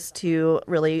hardest to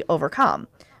really overcome.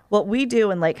 What we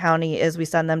do in Lake County is we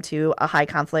send them to a high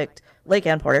conflict, Lake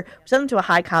and Porter, we send them to a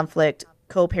high conflict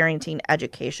co-parenting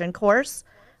education course.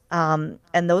 And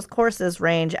those courses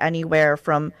range anywhere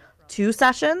from 2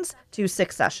 sessions to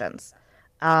 6 sessions.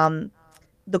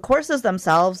 The courses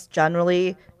themselves,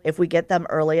 generally, if we get them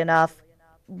early enough,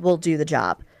 will do the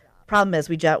job. Problem is,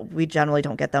 we generally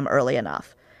don't get them early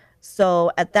enough.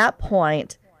 So at that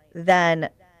point, then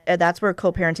that's where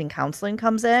co-parenting counseling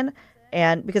comes in.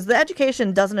 And because the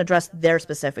education doesn't address their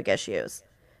specific issues.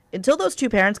 Until those 2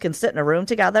 parents can sit in a room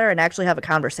together and actually have a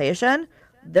conversation,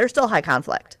 they're still high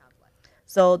conflict.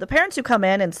 So the parents who come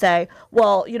in and say,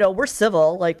 well, we're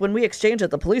civil, like when we exchange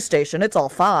at the police station, it's all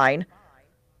fine.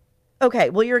 Okay,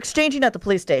 well, you're exchanging at the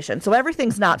police station, so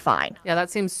everything's not fine. Yeah, that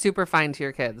seems super fine to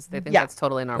your kids. They think that's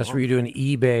totally normal. That's where you do an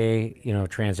eBay,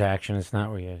 transaction. It's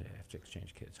not where you have to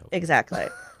exchange kids. Hopefully. Exactly.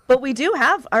 But we do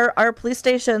have our police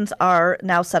stations are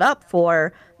now set up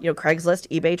for, Craigslist,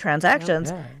 eBay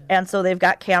transactions. Yeah. And so they've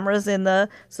got cameras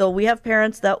so we have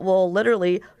parents that will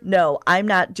literally, no, I'm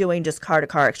not doing just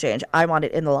car-to-car exchange. I want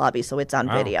it in the lobby so it's on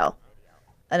video.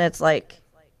 And it's like,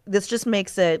 this just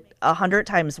makes it 100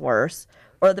 times worse.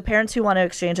 Or the parents who want to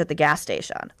exchange at the gas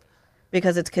station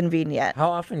because it's convenient.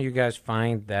 How often do you guys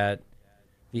find that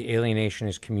the alienation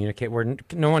is communicated where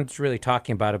no one's really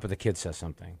talking about it, but the kid says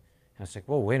something? And it's like,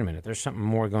 whoa, wait a minute. There's something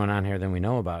more going on here than we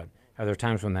know about. Are there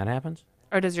times when that happens?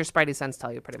 Or does your spidey sense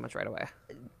tell you pretty much right away?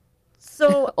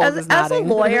 So as a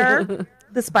lawyer,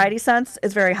 the spidey sense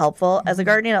is very helpful. As a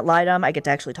guardian ad litem, I get to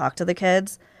actually talk to the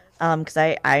kids because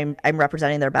I'm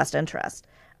representing their best interest.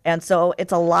 And so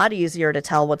it's a lot easier to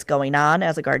tell what's going on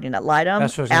as a guardian ad litem.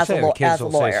 That's what I was going to say. The kids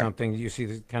will lawyer. say something. You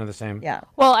see kind of the same. Yeah.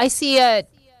 Well, I see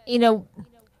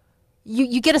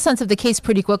you get a sense of the case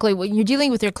pretty quickly when you're dealing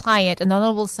with your client, and then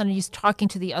all of a sudden you're talking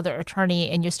to the other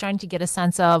attorney, and you're starting to get a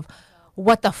sense of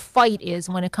what the fight is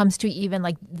when it comes to even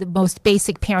like the most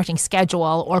basic parenting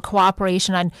schedule or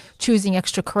cooperation on choosing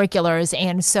extracurriculars.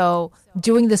 And so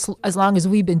doing this as long as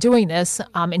we've been doing this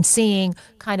and seeing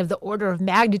kind of the order of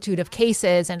magnitude of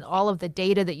cases and all of the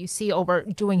data that you see over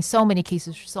doing so many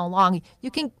cases for so long,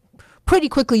 you can pretty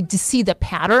quickly see the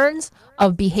patterns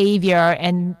of behavior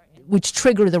and which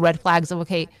trigger the red flags of,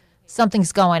 okay,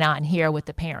 something's going on here with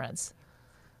the parents.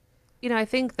 I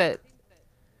think that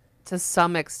to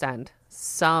some extent,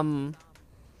 some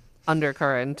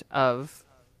undercurrent of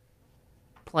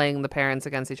playing the parents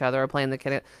against each other or playing the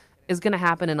kid is going to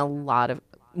happen in a lot of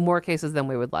more cases than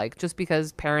we would like, just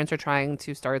because parents are trying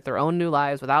to start their own new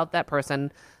lives without that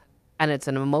person, and it's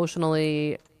an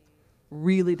emotionally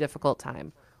really difficult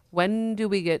time. When do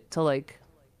we get to like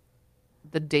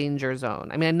the danger zone?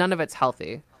 I mean, none of it's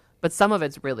healthy, but some of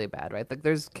it's really bad, right? Like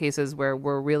there's cases where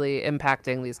we're really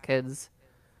impacting these kids'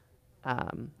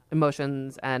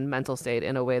 emotions and mental state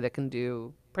in a way that can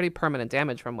do pretty permanent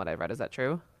damage from what I've read. Is that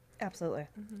true? Absolutely.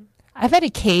 Mm-hmm. I've had a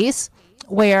case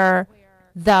where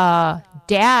the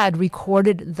dad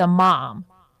recorded the mom,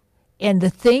 and the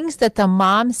things that the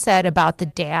mom said about the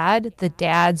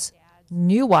dad's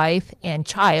new wife and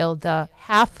child, the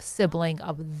half sibling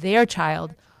of their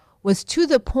child, was to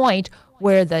the point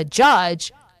where the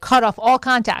judge cut off all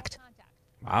contact.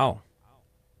 Wow.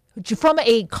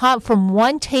 From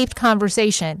one taped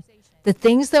conversation, the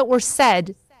things that were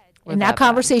said in that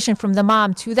conversation from the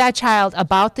mom to that child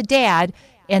about the dad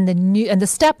and the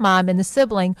stepmom and the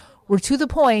sibling were to the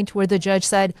point where the judge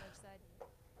said,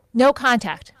 no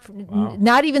contact,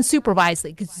 not even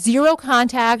supervisedly, zero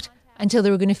contact until they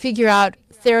were going to figure out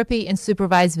therapy and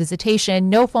supervised visitation,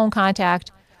 no phone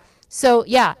contact. So,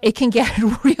 yeah, it can get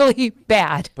really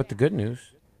bad. But the good news,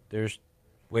 there's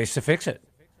ways to fix it.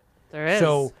 There is.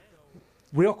 So,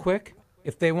 real quick,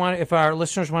 if our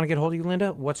listeners want to get hold of you,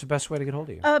 Linda, what's the best way to get hold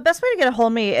of you? Best way to get a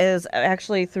hold of me is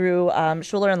actually through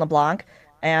Schuler and LeBlanc,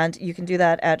 and you can do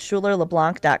that at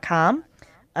schulerleblanc.com.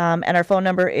 And our phone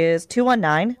number is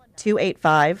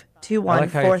 219-285-2143. I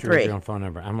like how you threw your own phone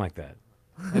number. I'm like that.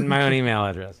 And my own email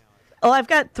address. Well, I've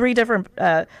got three different,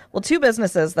 two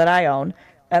businesses that I own,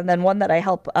 and then one that I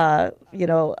help,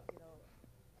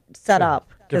 set up.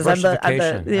 Because I'm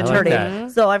the attorney.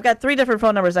 Like so I've got three different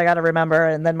phone numbers I got to remember,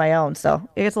 and then my own. So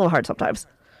it gets a little hard sometimes.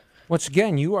 Once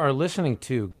again, you are listening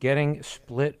to Getting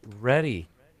Split Ready,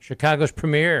 Chicago's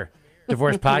premier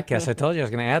divorce podcast. I told you I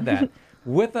was going to add that.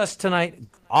 With us tonight,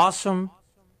 awesome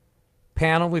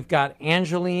panel. We've got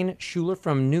Angeline Schuler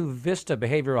from New Vista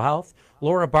Behavioral Health,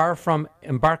 Laura Barr from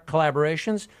Embark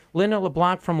Collaborations, Linda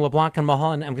LeBlanc from LeBlanc and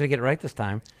Mulholland, I'm going to get it right this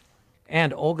time,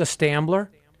 and Olga Stambler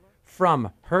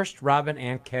from Hearst, Robin,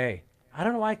 and Kay. I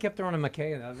don't know why I kept throwing in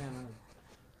McKay.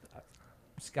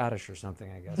 Scottish or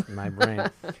something, I guess, in my brain.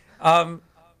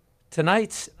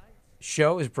 Tonight's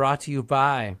show is brought to you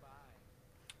by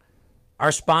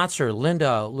our sponsor,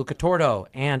 Linda Lucatordo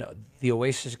and the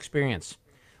Oasis Experience.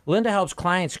 Linda helps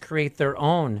clients create their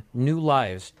own new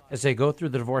lives as they go through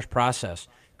the divorce process.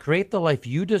 Create the life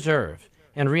you deserve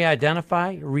and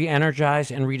re-identify,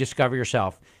 re-energize, and rediscover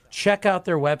yourself. Check out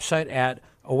their website at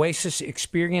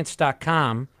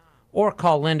oasisexperience.com or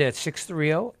call Linda at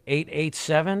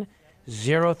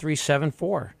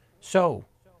 630-887-0374. So,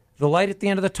 the light at the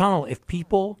end of the tunnel, if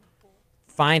people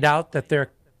find out that they're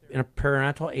in a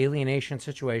parental alienation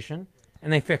situation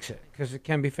and they fix it, because it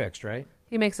can be fixed, right?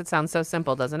 He makes it sound so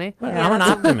simple, doesn't he? Well, I'm an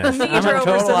optimist. I'm a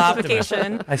total optimist.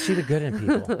 Oversimplification. I see the good in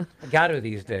people. I got to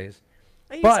these days.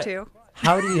 I used But to.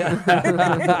 how do you?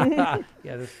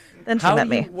 Then she how met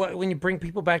do you, me. when you bring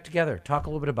people back together, talk a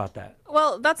little bit about that.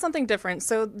 Well, that's something different.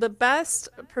 So the best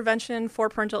prevention for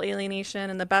parental alienation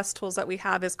and the best tools that we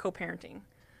have is co-parenting.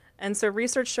 And so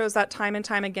research shows that time and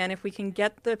time again, if we can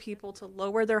get the people to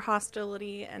lower their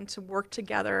hostility and to work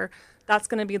together, that's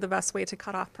going to be the best way to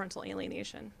cut off parental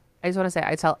alienation. I just want to say,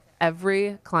 I tell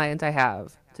every client I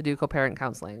have to do co-parent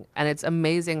counseling, and it's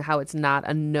amazing how it's not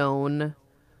a known,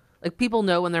 like people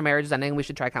know when their marriage is ending, we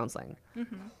should try counseling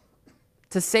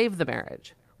to save the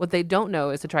marriage. What they don't know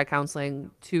is to try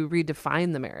counseling to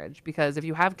redefine the marriage, because if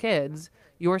you have kids,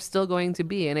 you're still going to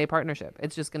be in a partnership.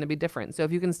 It's just going to be different. So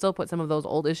if you can still put some of those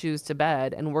old issues to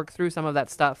bed and work through some of that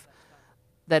stuff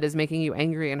that is making you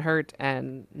angry and hurt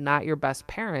and not your best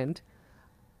parent,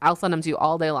 I'll send them to you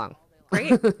all day long.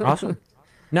 Great. Awesome.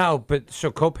 No, but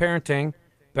so co-parenting,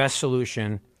 best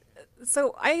solution.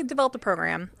 So I developed a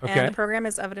program, Okay. and the program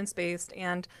is evidence-based,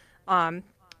 and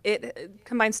it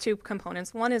combines two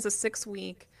components. One is a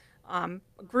 6-week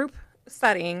group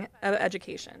setting of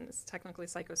education. It's technically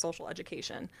psychosocial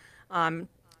education.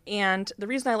 And the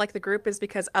reason I like the group is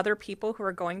because other people who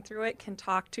are going through it can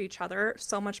talk to each other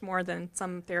so much more than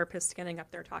some therapists standing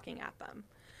up there talking at them.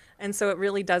 And so it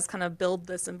really does kind of build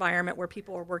this environment where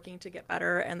people are working to get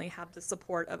better and they have the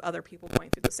support of other people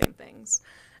going through the same things.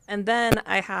 And then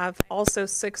I have also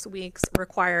 6 weeks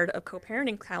required of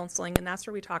co-parenting counseling, and that's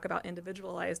where we talk about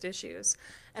individualized issues.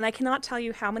 And I cannot tell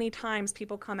you how many times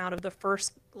people come out of the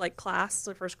first class,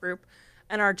 the first group,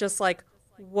 and are just like,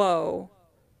 whoa,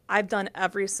 I've done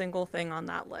every single thing on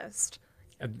that list.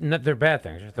 They're bad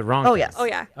things. They're wrong Oh, things. yes. Oh,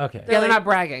 yeah. Okay. They're not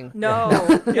bragging. No.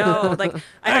 Like,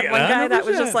 I had one guy that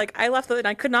was just like, I left and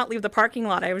I could not leave the parking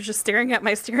lot. I was just staring at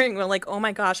my steering wheel like, oh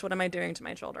my gosh, what am I doing to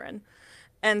my children?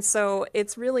 And so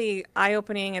it's really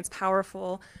eye-opening. It's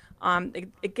powerful.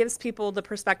 It gives people the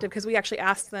perspective, because we actually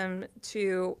ask them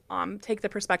to take the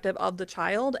perspective of the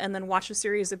child and then watch a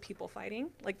series of people fighting,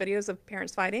 like videos of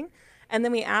parents fighting. And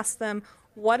then we ask them,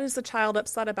 what is the child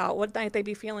upset about? What might they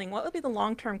be feeling? What would be the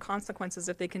long-term consequences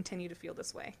if they continue to feel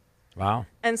this way? Wow.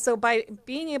 And so by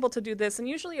being able to do this, and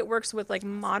usually it works with like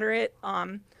moderate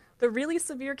The really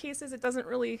severe cases, it doesn't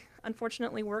really,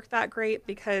 unfortunately, work that great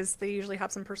because they usually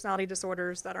have some personality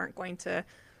disorders that aren't going to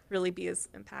really be as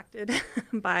impacted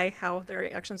by how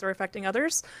their actions are affecting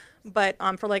others. But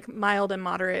for like mild and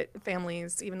moderate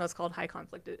families, even though it's called high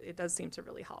conflict, it does seem to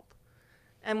really help.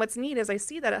 And what's neat is I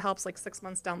see that it helps like 6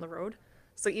 months down the road.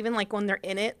 So even like when they're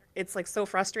in it, it's like so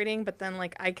frustrating, but then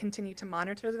like I continue to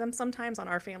monitor them sometimes on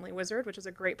Our Family Wizard, which is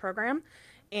a great program.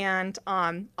 And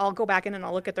I'll go back in and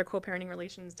I'll look at their co-parenting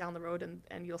relations down the road,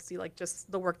 and you'll see like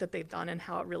just the work that they've done and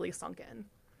how it really sunk in.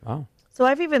 Oh. So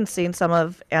I've even seen some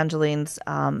of Angeline's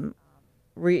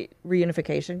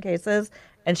reunification cases,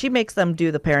 and she makes them do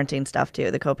the parenting stuff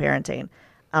too, the co-parenting.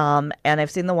 And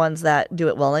I've seen the ones that do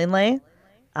it willingly,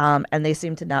 and they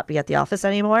seem to not be at the office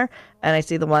anymore. And I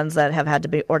see the ones that have had to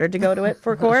be ordered to go to it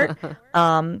for court.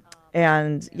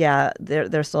 And yeah,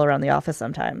 they're still around the office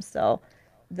sometimes. So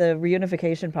the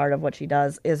reunification part of what she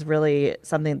does is really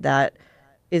something that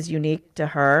is unique to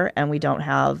her, and we don't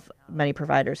have many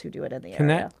providers who do it in the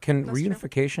area. Can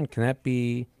reunification, can that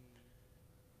be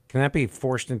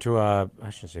forced into I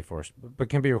shouldn't say forced, but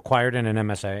can be required in an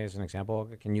MSA as an example?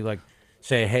 Can you like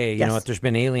say, hey, you know what, there's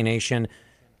been alienation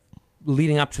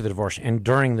leading up to the divorce and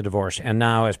during the divorce, and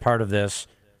now as part of this,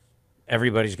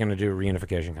 everybody's going to do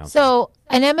reunification counseling? So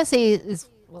an MSA is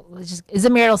a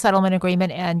marital settlement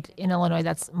agreement, and in Illinois,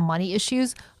 that's money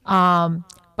issues.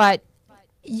 But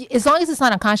as long as it's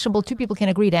not unconscionable, two people can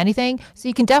agree to anything. So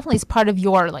you can definitely, as part of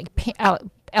your like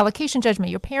allocation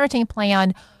judgment, your parenting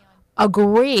plan,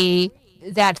 agree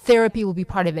that therapy will be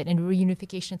part of it, and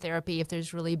reunification therapy, if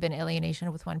there's really been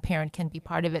alienation with one parent, can be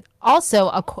part of it. Also,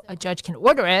 a judge can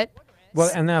order it. Well,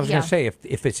 and I was going to say,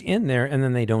 if it's in there and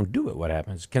then they don't do it, what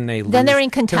happens? Can they lose? Then they're in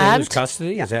contempt. Can they lose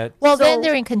custody? Is that? Well, then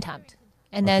they're in contempt,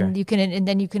 and then you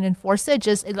can enforce it.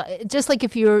 Just like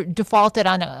if you're defaulted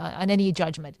on any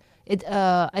judgment.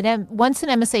 Once an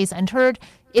MSA is entered,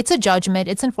 it's a judgment.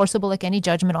 It's enforceable like any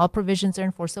judgment. All provisions are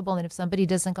enforceable, and if somebody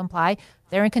doesn't comply,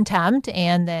 they're in contempt,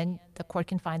 and then the court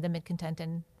can find them in contempt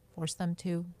and force them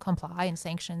to comply and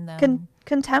sanction them.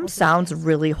 Contempt sounds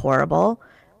really horrible,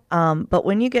 but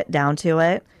when you get down to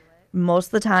it, most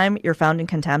of the time you're found in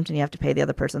contempt and you have to pay the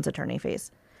other person's attorney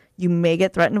fees. You may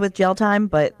get threatened with jail time,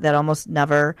 but that almost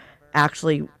never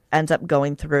actually ends up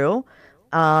going through.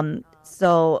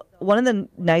 So one of the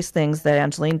nice things that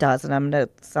Angeline does, and I'm going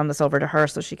to send this over to her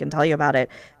so she can tell you about it,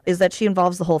 is that she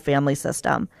involves the whole family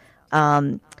system.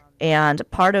 And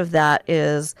part of that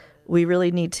is we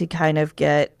really need to kind of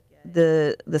get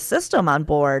the system on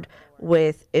board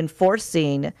with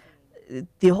enforcing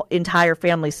the entire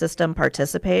family system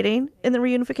participating in the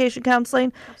reunification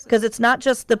counseling, because it's not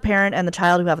just the parent and the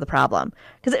child who have the problem.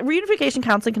 Because reunification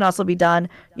counseling can also be done,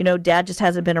 dad just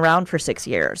hasn't been around for 6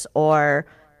 years, or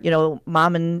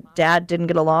mom and dad didn't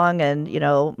get along, and,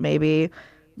 maybe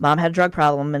mom had a drug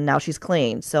problem and now she's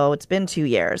clean. So it's been 2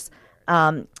 years.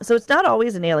 So it's not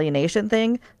always an alienation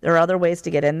thing. There are other ways to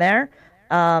get in there.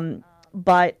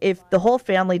 But if the whole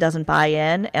family doesn't buy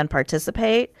in and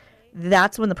participate,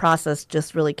 that's when the process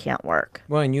just really can't work.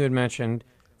 Well, and you had mentioned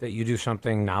that you do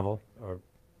something novel or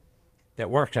that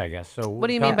works, I guess. So what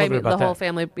do you mean by the whole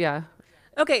family? Yeah.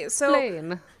 Okay, so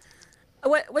Plain.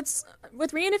 What's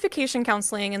with reunification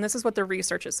counseling, and this is what the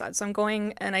research has said. So I'm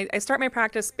going and I start my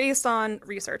practice based on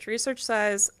research. Research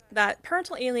says that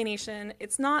parental alienation,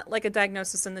 it's not like a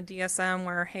diagnosis in the DSM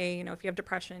where, hey, if you have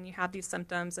depression, you have these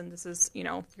symptoms and this is,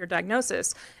 your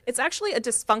diagnosis. It's actually a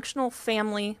dysfunctional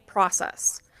family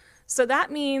process. So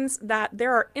that means that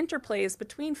there are interplays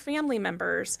between family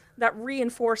members that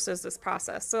reinforces this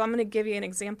process. So I'm going to give you an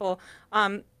example.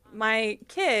 My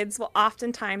kids will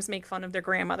oftentimes make fun of their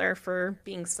grandmother for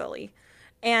being silly.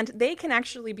 And they can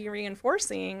actually be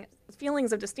reinforcing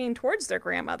feelings of disdain towards their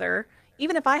grandmother,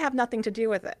 even if I have nothing to do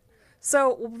with it.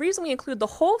 So the reason we include the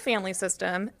whole family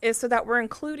system is so that we're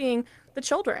including the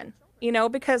children,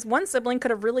 because one sibling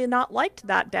could have really not liked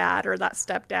that dad or that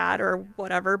stepdad or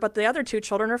whatever, but the other two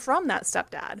children are from that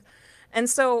stepdad. And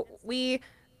so we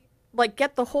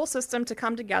get the whole system to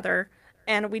come together,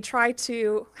 and we try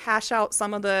to hash out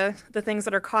some of the things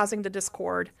that are causing the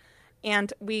discord,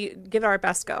 and we give it our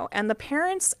best go. And the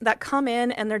parents that come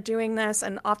in and they're doing this,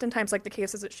 and oftentimes like the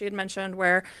cases that she had mentioned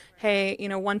where, hey,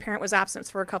 one parent was absent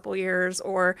for a couple years,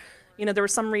 or, there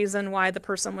was some reason why the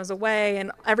person was away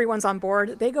and everyone's on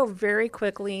board, they go very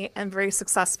quickly and very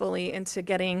successfully into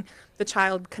getting the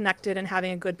child connected and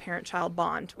having a good parent-child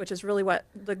bond, which is really what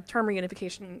the term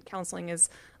reunification counseling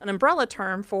is, an umbrella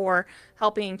term for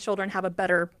helping children have a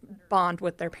better bond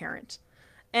with their parent.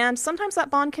 And sometimes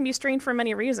that bond can be strained for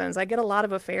many reasons. I get a lot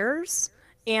of affairs,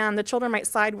 and the children might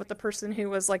side with the person who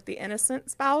was like the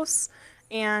innocent spouse.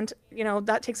 And,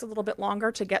 that takes a little bit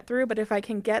longer to get through. But if I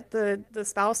can get the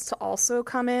spouse to also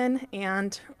come in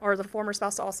or the former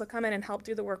spouse to also come in and help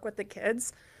do the work with the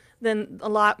kids, then a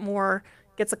lot more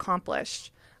gets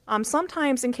accomplished.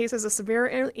 Sometimes in cases of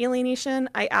severe alienation,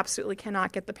 I absolutely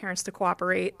cannot get the parents to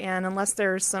cooperate. And unless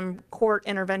there's some court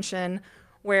intervention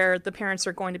where the parents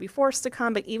are going to be forced to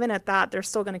come, but even at that, they're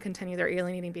still going to continue their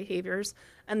alienating behaviors.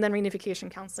 And then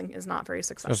reunification counseling is not very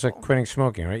successful. So it's like quitting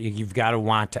smoking, right? You've got to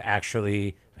want to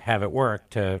actually have it work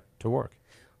to work.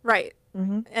 Right.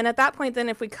 And at that point, then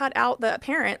if we cut out the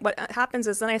parent, what happens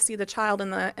is then I see the child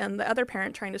and the other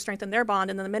parent trying to strengthen their bond.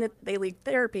 And then the minute they leave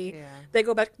therapy, they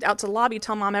go back out to the lobby,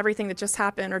 tell mom everything that just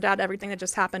happened or dad everything that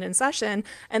just happened in session.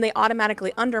 And they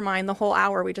automatically undermine the whole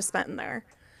hour we just spent in there.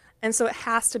 And so it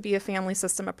has to be a family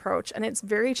system approach. And it's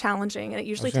very challenging. And it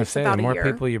usually takes about a year. The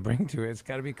more people you bring to it, it's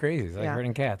got to be crazy. It's like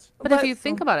herding cats. But if you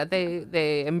think about it,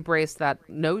 they embraced that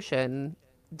notion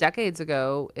decades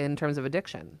ago in terms of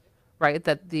addiction. Right,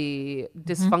 that the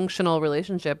dysfunctional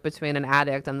relationship between an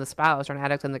addict and the spouse or an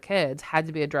addict and the kids had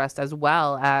to be addressed as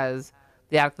well as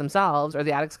the addict themselves, or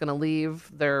the addict's going to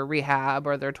leave their rehab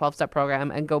or their 12-step program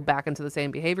and go back into the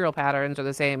same behavioral patterns or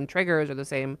the same triggers or the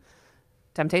same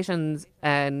temptations,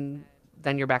 and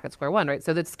then you're back at square one, right?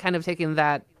 So that's kind of taking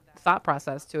that thought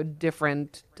process to a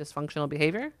different dysfunctional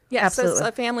behavior. Yes, absolutely. It's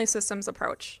a family systems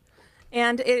approach.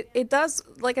 And it does,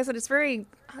 like I said, it's very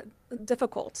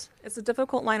difficult. It's a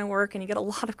difficult line of work, and you get a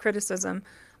lot of criticism.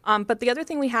 But the other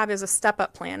thing we have is a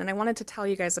step-up plan, and I wanted to tell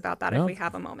you guys about that if we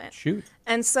have a moment. Shoot.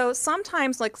 And so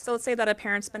sometimes, so let's say that a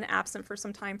parent's been absent for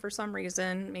some time for some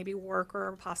reason, maybe work or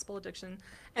a possible addiction,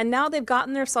 and now they've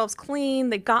gotten themselves clean,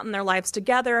 they've gotten their lives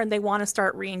together, and they want to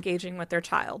start re-engaging with their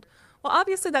child. Well,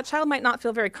 obviously that child might not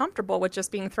feel very comfortable with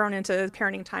just being thrown into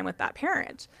parenting time with that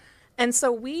parent. And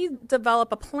so we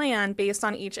develop a plan based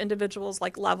on each individual's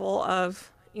level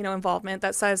of involvement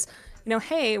that says,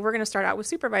 hey, we're going to start out with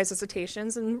supervised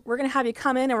visitations, and we're going to have you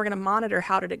come in and we're going to monitor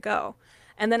how did it go.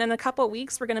 And then in a couple of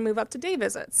weeks, we're going to move up to day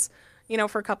visits,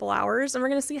 for a couple hours, and we're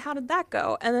going to see how did that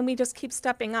go. And then we just keep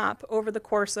stepping up over the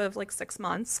course of 6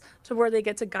 months to where they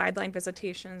get to guideline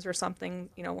visitations or something,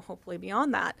 hopefully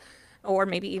beyond that, or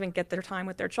maybe even get their time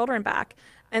with their children back.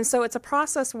 And so it's a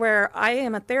process where I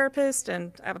am a therapist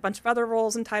and I have a bunch of other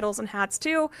roles and titles and hats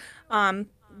too.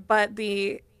 But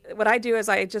what I do is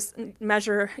I just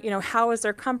measure, how is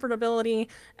their comfortability.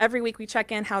 Every week we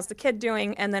check in, how's the kid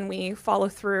doing? And then we follow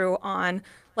through on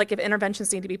if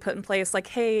interventions need to be put in place,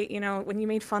 hey, when you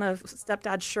made fun of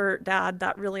stepdad's shirt, dad,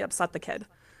 that really upset the kid.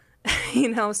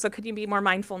 So could you be more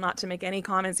mindful not to make any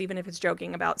comments, even if it's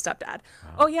joking about stepdad?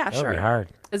 Oh yeah, That'll sure. be hard.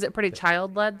 Is it pretty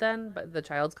child-led then, but the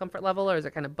child's comfort level, or is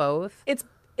it kind of both?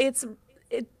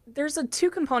 There's two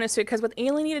components to it, because with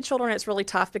alienated children, it's really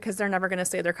tough because they're never going to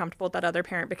say they're comfortable with that other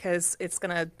parent because it's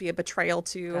going to be a betrayal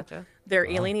to their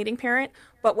alienating parent.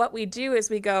 But what we do is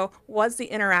we go, was the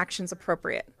interactions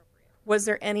appropriate? Was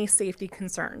there any safety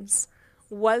concerns?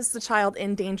 Was the child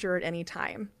in danger at any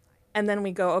time? And then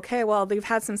we go, okay, well, they've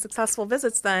had some successful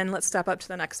visits then, let's step up to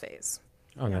the next phase.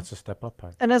 Oh, that's a step up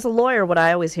part. And as a lawyer, what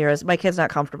I always hear is, my kid's not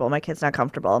comfortable, my kid's not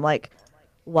comfortable. I'm like,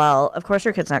 well, of course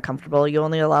your kid's not comfortable. You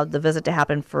only allowed the visit to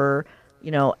happen for,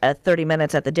 at 30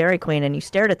 minutes at the Dairy Queen, and you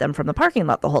stared at them from the parking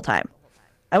lot the whole time.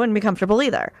 I wouldn't be comfortable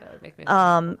either.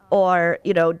 Or,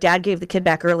 dad gave the kid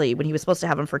back early when he was supposed to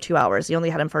have him for 2 hours. He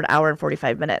only had him for an hour and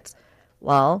 45 minutes.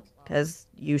 Well, because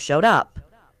you showed up.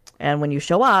 And when you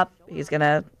show up, he's going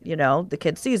to, the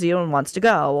kid sees you and wants to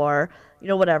go, or,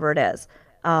 whatever it is.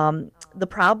 The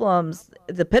problems,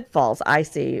 the pitfalls I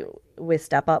see with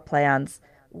step-up plans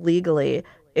legally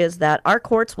is that our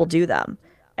courts will do them.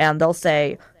 And they'll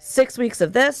say 6 weeks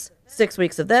of this, 6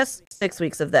 weeks of this, 6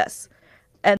 weeks of this.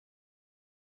 And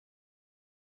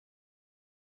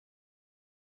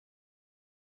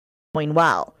going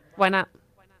well. Why not?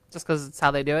 Just because it's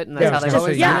how they do it, and that's how they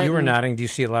always do it. You were nodding. Do you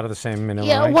see a lot of the same in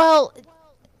Illinois? Yeah, well,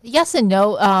 yes and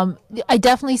no. I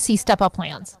definitely see step-up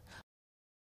plans.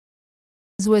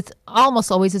 With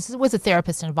almost always, it's with a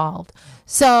therapist involved.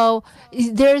 So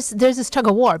there's this tug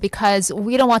of war because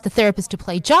we don't want the therapist to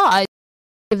play judge,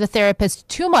 give the therapist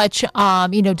too much,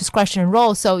 discretion and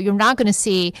role. So you're not going to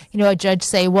see, a judge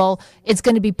say, well, it's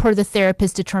going to be per the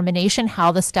therapist's determination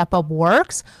how the step up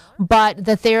works. But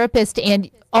the therapist, and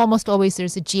almost always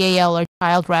there's a GAL or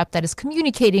child rep that is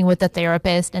communicating with the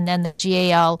therapist, and then the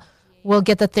GAL will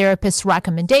get the therapist's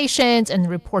recommendations and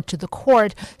report to the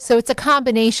court. So it's a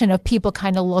combination of people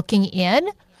kind of looking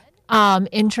in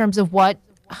terms of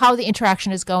how the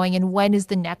interaction is going and when is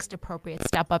the next appropriate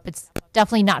step up. It's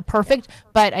definitely not perfect,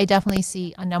 but I definitely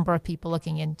see a number of people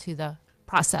looking into the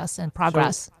process and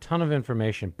progress. So, ton of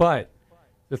information, but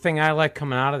the thing I like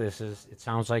coming out of this is it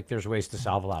sounds like there's ways to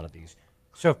solve a lot of these.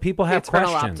 So if people have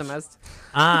Eternal questions optimist.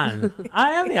 on,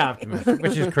 I am the optimist,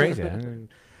 which is crazy.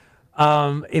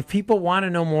 If people want to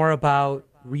know more about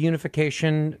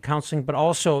reunification counseling, but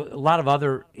also a lot of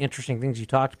other interesting things you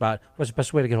talked about, what's the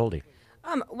best way to get hold of you?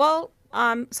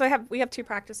 So we have two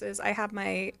practices. I have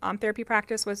my therapy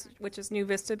practice, which is New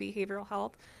Vista Behavioral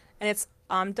Health, and it's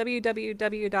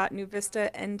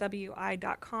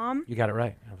www.newvistanwi.com. You got it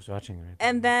right. I was watching it. Right.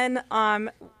 And then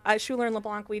at Schuler and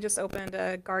LeBlanc, we just opened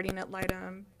a guardian ad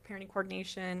litem, parenting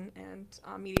coordination, and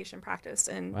mediation practice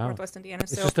in Northwest Indiana.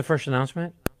 Is this the first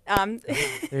announcement? There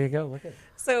you go. Look at it.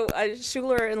 So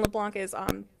Schuler and LeBlanc is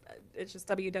it's just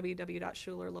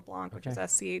www.schulerleblanc, which is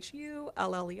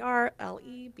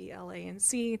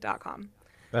SCHULLERLEBLANC.com.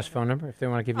 Best phone number if they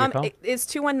want to give you a call? It's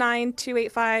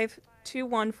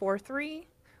 219-285-2143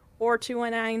 or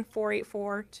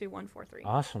 219-484-2143.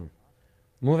 Awesome.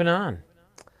 Moving on.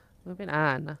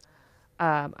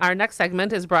 Our next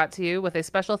segment is brought to you with a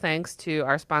special thanks to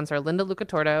our sponsor, Linda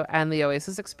Lucatorto and the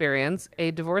Oasis Experience.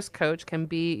 A divorce coach can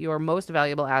be your most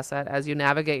valuable asset as you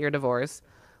navigate your divorce.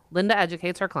 Linda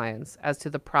educates her clients as to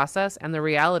the process and the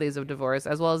realities of divorce,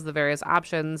 as well as the various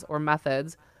options or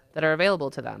methods that are available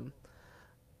to them.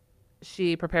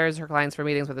 She prepares her clients for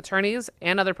meetings with attorneys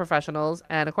and other professionals.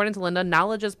 And according to Linda,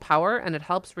 knowledge is power, and it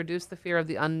helps reduce the fear of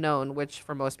the unknown, which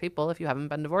for most people, if you haven't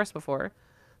been divorced before,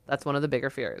 that's one of the bigger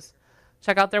fears.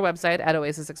 Check out their website at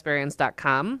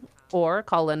oasisexperience.com or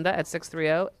call Linda at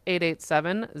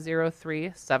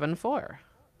 630-887-0374.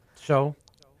 So,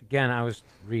 again, I was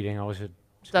reading.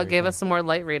 Doug gave us some more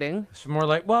light reading. Some more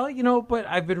light. Well, but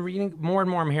I've been reading more and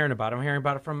more. I'm hearing about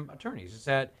it from attorneys. Is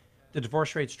that the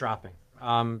divorce rate's dropping.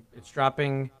 It's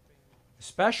dropping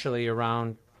especially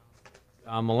around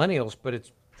millennials, but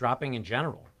it's dropping in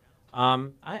general. I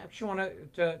actually want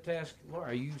to ask Laura, what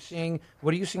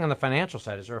are you seeing on the financial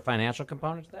side? Is there a financial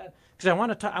component to that? Because I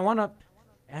want to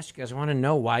ask you guys, I want to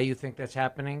know why you think that's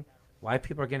happening, why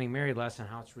people are getting married less, and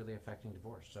how it's really affecting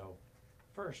divorce. So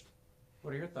first,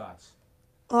 what are your thoughts?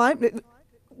 Well,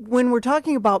 when we're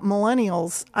talking about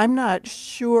millennials, I'm not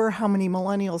sure how many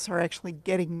millennials are actually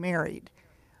getting married.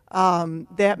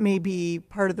 That may be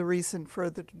part of the reason for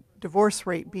the divorce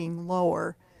rate being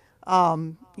lower.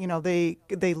 They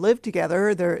live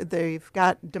together, they've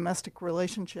got domestic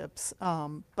relationships,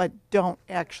 but don't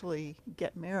actually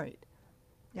get married.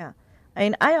 Yeah. I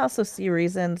mean, I also see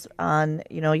reasons on,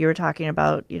 you were talking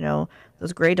about,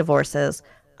 those gray divorces.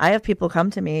 I have people come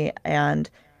to me and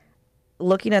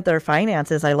looking at their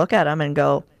finances, I look at them and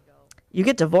go, you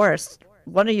get divorced,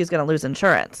 one of you is going to lose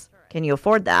insurance. Can you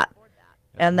afford that?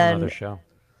 And then another show.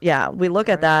 Yeah, we look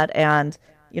at that and,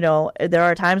 there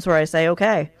are times where I say,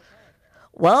 okay,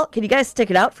 well, can you guys stick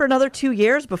it out for another 2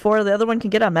 years before the other one can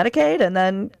get on Medicaid and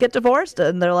then get divorced?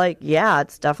 And they're like, yeah,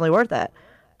 it's definitely worth it.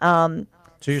 So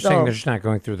you're saying they're just not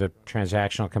going through the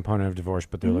transactional component of divorce,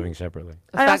 but they're living separately.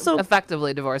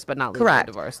 Effectively divorced, but not legally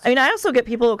divorced. I mean, I also get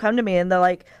people who come to me and they're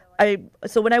like,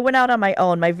 so when I went out on my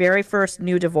own, my very first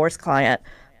new divorce client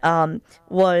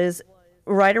was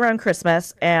right around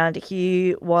Christmas, and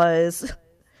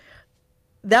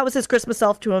that was his Christmas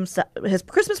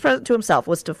present to himself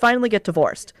was to finally get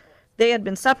divorced. They had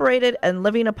been separated and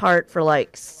living apart for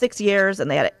like 6 years,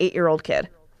 and they had an 8-year-old kid.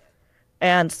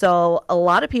 And so a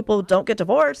lot of people don't get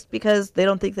divorced because they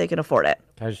don't think they can afford it.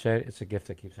 Can I just say it's a gift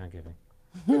that keeps on giving.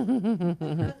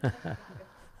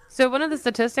 So one of the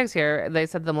statistics here, they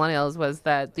said the millennials, was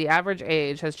that the average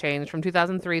age has changed from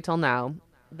 2003 till now,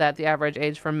 that the average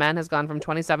age for men has gone from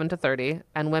 27 to 30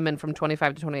 and women from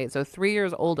 25 to 28. So 3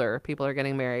 years older, people are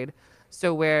getting married.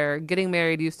 So where getting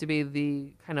married used to be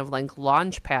the kind of like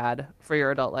launch pad for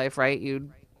your adult life, right?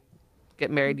 You'd get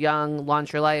married young,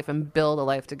 launch your life, and build a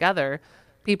life together.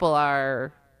 People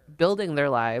are building their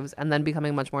lives and then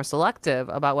becoming much more selective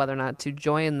about whether or not to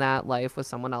join that life with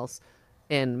someone else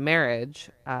in marriage,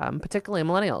 particularly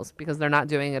millennials, because they're not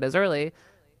doing it as early.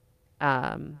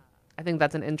 I think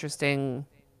that's an interesting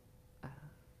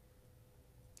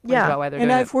about why they're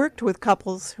doing I've worked with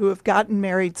couples who have gotten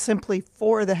married simply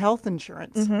for the health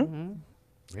insurance. Mm-hmm.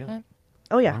 Really?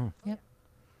 Oh, yeah. Wow. Yep.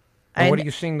 And what are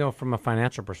you seeing, though, from a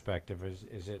financial perspective? Is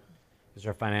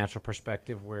there a financial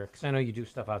perspective where, because I know you do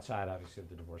stuff outside, obviously, of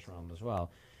the divorce realm as well.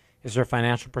 Is there a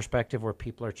financial perspective where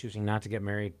people are choosing not to get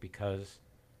married because,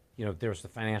 there's the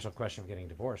financial question of getting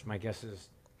divorced? My guess is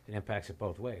it impacts it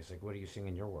both ways. Like, what are you seeing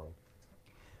in your world?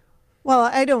 Well,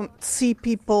 I don't see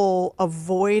people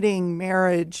avoiding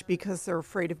marriage because they're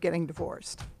afraid of getting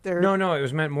divorced. No, it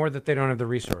was meant more that they don't have the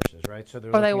resources, right? So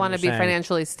or they want to be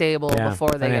financially stable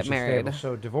before they get married.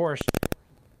 So divorced,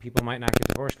 people might not get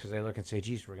divorced because they look and say,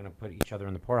 geez, we're going to put each other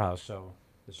in the poorhouse. So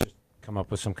Let's just come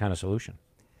up with some kind of solution.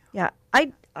 Yeah,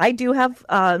 I do have,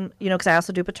 because I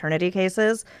also do paternity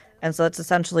cases. And so it's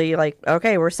essentially like,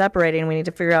 okay, we're separating. We need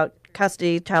to figure out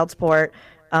custody, child support,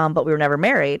 but we were never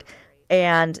married.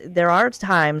 And there are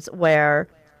times where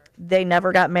they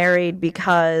never got married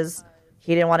because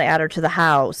he didn't want to add her to the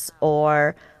house,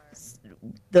 or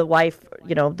the wife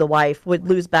would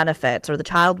lose benefits, or the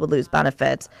child would lose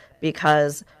benefits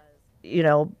because,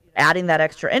 adding that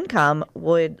extra income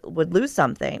would lose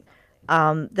something.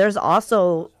 There's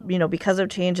also, because of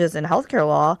changes in healthcare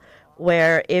law,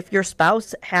 where if your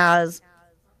spouse has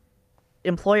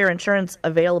employer insurance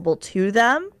available to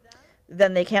them,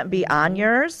 then they can't be on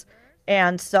yours.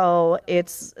 And so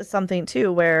it's something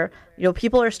too where,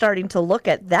 people are starting to look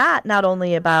at that, not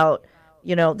only about,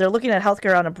 they're looking at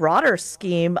healthcare on a broader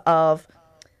scheme of,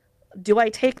 do I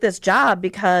take this job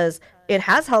because it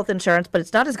has health insurance, but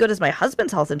it's not as good as my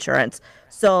husband's health insurance?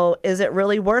 So is it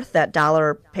really worth that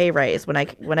dollar pay raise when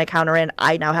I counter in,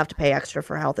 I now have to pay extra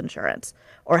for health insurance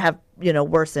or have,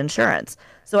 worse insurance?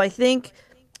 So I think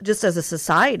just as a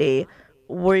society,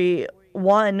 we've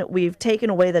taken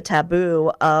away the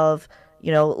taboo of,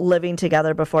 living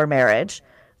together before marriage.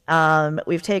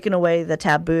 We've taken away the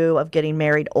taboo of getting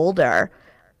married older.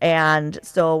 And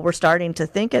so we're starting to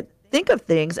think of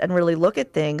things and really look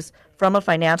at things from a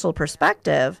financial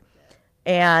perspective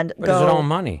and But is it all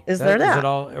money? Is there that? Is it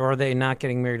all, or are they not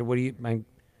getting married? What do you,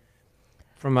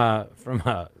 from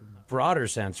a broader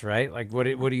sense, right? Like, what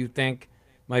do you think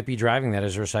might be driving that?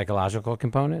 Is there a psychological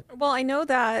component? Well, I know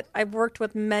that I've worked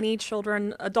with many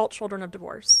adult children of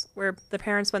divorce, where the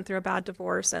parents went through a bad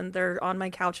divorce and they're on my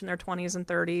couch in their 20s and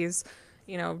 30s,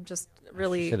 just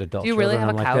really. Said adult Do you really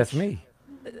children, have a I'm like, that's couch? me.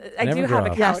 I do have a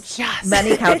grow up. couch. Yes.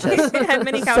 Many couches. I have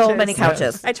many couches. So many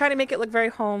couches. I try to make it look very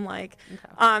home-like.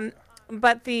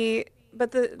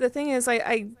 But the thing is,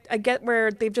 I get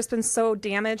where they've just been so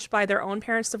damaged by their own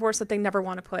parents' divorce that they never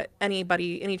want to put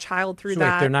any child through So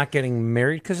that. wait, they're not getting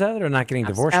married because of it, or not getting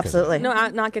divorced? 'cause of it? Absolutely. No,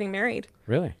 not getting married.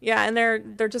 Really? Yeah, and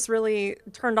they're just really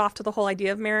turned off to the whole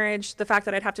idea of marriage. The fact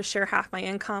that I'd have to share half my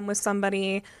income with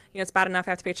somebody, it's bad enough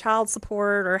I have to pay child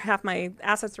support, or half my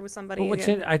assets are with somebody. Well,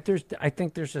 I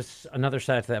think there's another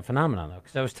side to that phenomenon, though,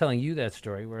 because I was telling you that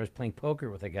story where I was playing poker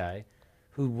with a guy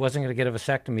who wasn't going to get a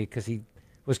vasectomy because he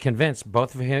was convinced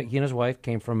both of he and his wife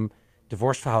came from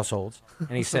divorced households,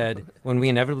 and he said, when we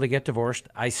inevitably get divorced,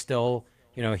 I still,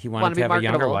 he wanted to have a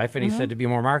younger wife, and he said to be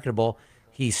more marketable,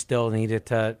 he still needed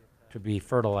to be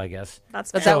fertile, I guess.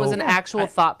 That was an actual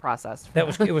thought process. It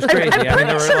was crazy. I mean,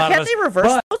 there were a lot of Can't us. they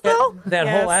reverse those, though? That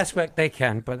whole aspect, they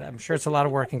can, but I'm sure it's a lot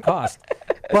of work and cost.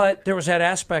 But there was that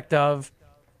aspect of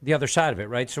the other side of it,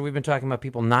 right? So we've been talking about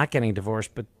people not getting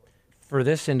divorced, but for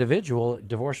this individual,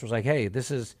 divorce was like, hey, this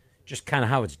is just kind of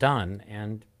how it's done,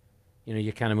 and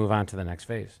you kind of move on to the next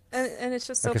phase. And it's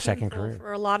just like so a second painful career.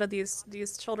 for a lot of these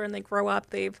children. They grow up,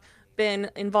 they've been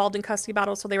involved in custody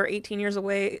battles, so they were 18 years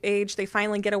age. They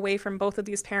finally get away from both of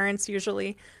these parents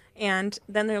usually, and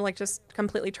then they're like just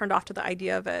completely turned off to the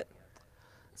idea of it.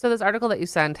 So this article that you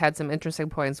sent had some interesting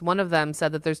points. One of them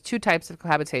said that there's two types of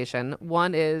cohabitation.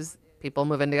 One is people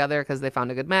move in together because they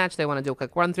found a good match. They want to do a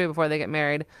quick run through before they get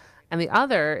married. And the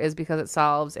other is because it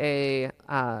solves a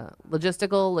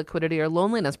logistical, liquidity, or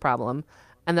loneliness problem,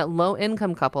 and that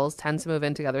low-income couples tend to move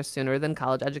in together sooner than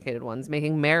college-educated ones,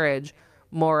 making marriage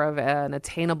more of an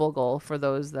attainable goal for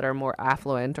those that are more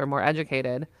affluent or more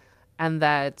educated, and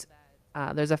that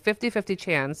there's a 50-50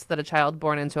 chance that a child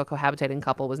born into a cohabitating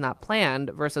couple was not planned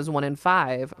versus 1 in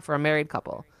 5 for a married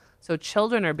couple. So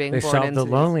children are being They born solved into the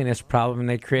loneliness problem, and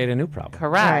they create a new problem.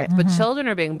 Correct. But children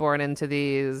are being born into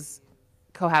these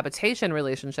cohabitation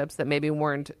relationships that maybe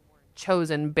weren't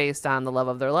chosen based on the love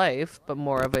of their life, but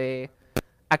more of a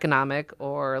economic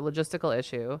or logistical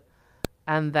issue.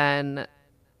 And then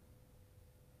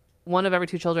 1 of every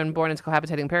 2 children born into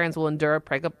cohabitating parents will endure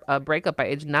a breakup by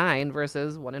age 9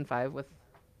 versus 1 in 5 with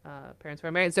parents who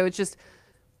are married. So it's just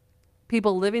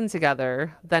people living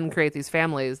together then create these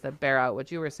families that bear out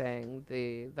what you were saying,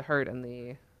 the hurt and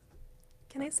the...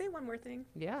 Can I say one more thing?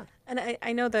 Yeah. And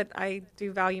I know that I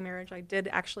do value marriage. I did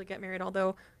actually get married,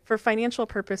 although for financial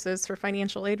purposes, for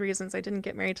financial aid reasons, I didn't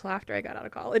get married till after I got out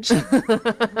of college.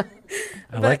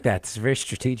 I like that. It's very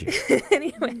strategic.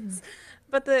 Anyways,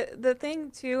 but the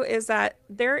thing too is that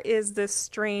there is this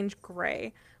strange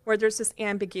gray where there's this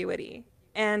ambiguity,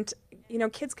 and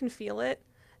kids can feel it,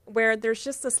 where there's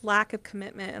just this lack of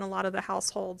commitment in a lot of the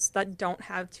households that don't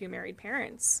have 2 married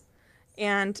parents.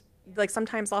 And like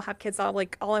sometimes I'll have kids that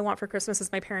like, all I want for Christmas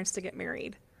is my parents to get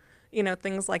married,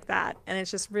 things like that. And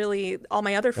it's just really all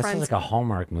my other That friends. sounds like a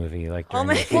Hallmark movie. Like Well,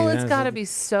 it's got to be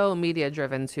so media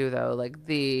driven too, though. Like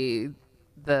the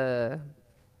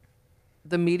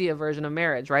the media version of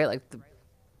marriage, right? Like the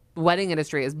wedding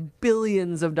industry is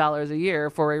billions of dollars a year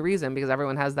for a reason, because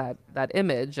everyone has that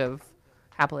image of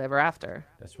happily ever after.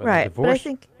 That's why Right, the but I divorce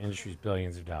think- industry is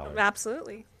billions of dollars.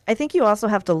 Absolutely. I think you also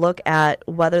have to look at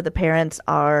whether the parents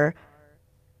are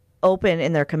open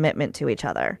in their commitment to each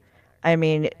other. I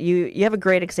mean, you have a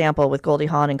great example with Goldie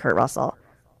Hawn and Kurt Russell.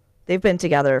 They've been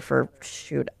together for,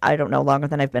 I don't know, longer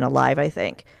than I've been alive, I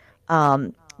think.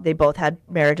 They both had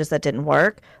marriages that didn't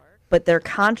work, but they're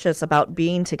conscious about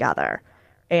being together.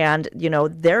 And,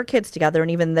 their kids together,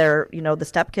 and even their, the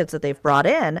stepkids that they've brought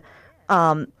in,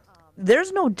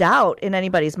 there's no doubt in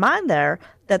anybody's mind there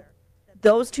that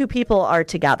those two people are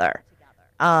together.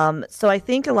 So I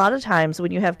think a lot of times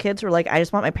when you have kids who are like, I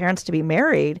just want my parents to be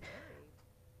married,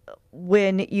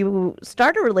 when you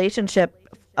start a relationship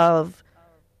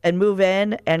and move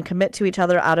in and commit to each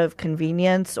other out of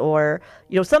convenience or,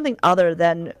 something other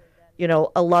than,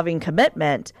 a loving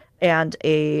commitment and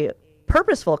a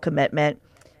purposeful commitment,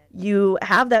 you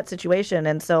have that situation.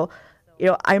 And so,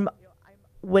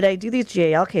 when I do these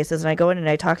GAL cases and I go in and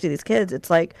I talk to these kids, it's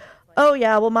like, oh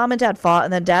yeah, well, mom and dad fought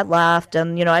and then dad left.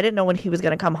 And, I didn't know when he was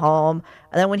going to come home.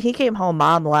 And then when he came home,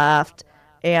 mom left.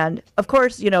 And of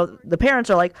course, the parents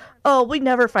are like, oh, we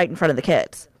never fight in front of the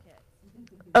kids.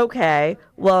 Okay,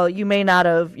 well, you may not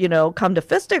have, come to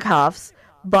fisticuffs,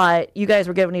 but you guys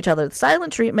were giving each other the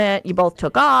silent treatment. You both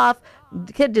took off.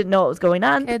 The kid didn't know what was going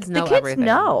on. Kids The know kids everything.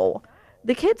 know.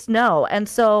 The kids know. And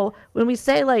so when we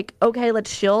say, like, okay,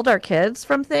 let's shield our kids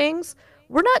from things,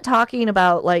 we're not talking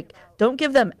about, like, don't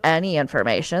give them any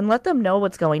information. Let them know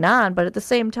what's going on. But at the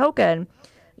same token,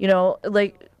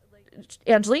 like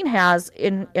Angeline has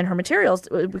in her materials,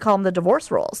 we call them the divorce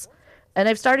rules. And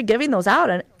I've started giving those out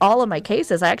in all of my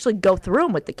cases. I actually go through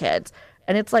them with the kids.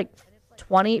 And it's like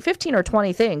 15 or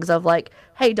 20 things of like,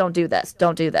 hey, don't do this.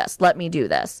 Don't do this. Let me do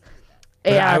this.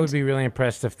 But I And would be really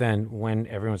impressed if then, when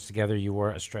everyone's together, you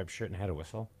wore a striped shirt and had a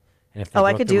whistle. And if they Oh,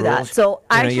 I broke could the do that. rules, So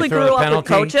I you actually throw grew the up with penalty,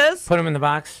 coaches. Put them in the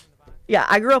box. Yeah,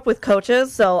 I grew up with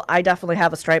coaches, so I definitely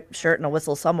have a striped shirt and a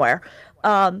whistle somewhere.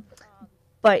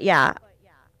 But yeah,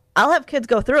 I'll have kids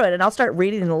go through it and I'll start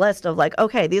reading the list of like,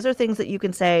 okay, these are things that you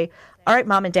can say, all right,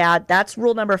 mom and dad, that's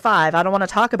rule number 5. I don't want to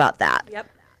talk about that. Yep.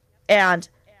 And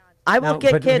I Now, will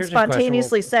get but kids here's a question.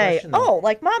 spontaneously Well, say, question, though. oh,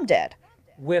 like mom did.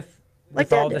 With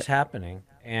Like all Dad this did. happening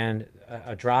and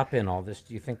a drop in all this,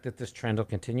 do you think that this trend will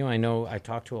continue? I know I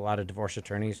talked to a lot of divorce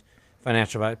attorneys,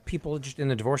 financial people just in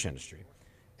the divorce industry,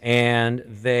 and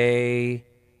they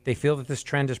feel that this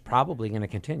trend is probably going to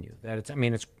continue. That it's not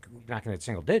going to hit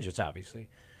single digits, obviously,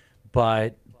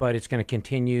 but it's going to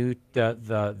continue.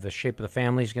 The shape of the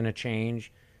family is going to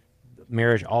change.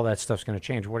 Marriage, all that stuff's going to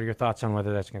change. What are your thoughts on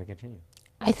whether that's going to continue?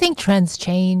 I think trends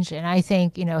change, and I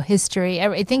think history.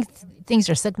 I think things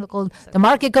are cyclical. The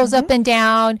market goes up and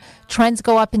down. Trends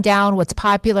go up and down. What's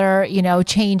popular,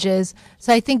 changes.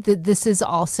 So I think that this is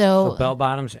also So bell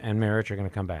bottoms and marriage are going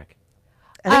to come back.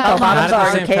 I think bell bottoms Not at the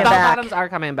are same came time. Bell back. bottoms are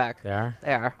coming back. They are.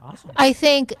 They are. Awesome. I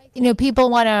think people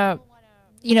want to.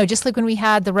 Just like when we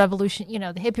had the revolution, the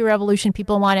hippie revolution,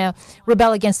 people want to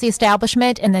rebel against the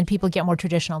establishment, and then people get more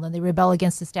traditional. Then they rebel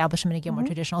against the establishment and get more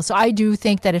traditional. So I do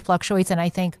think that it fluctuates, and I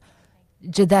think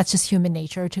that's just human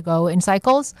nature to go in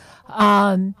cycles.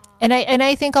 And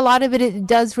I think a lot of it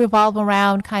does revolve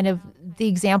around kind of the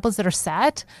examples that are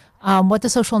set, what the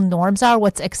social norms are,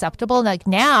 what's acceptable. Like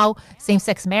now,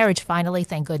 same-sex marriage finally,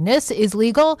 thank goodness, is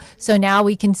legal. So now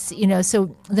we can,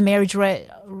 so the marriage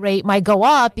rate might go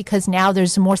up because now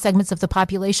there's more segments of the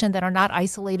population that are not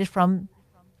isolated from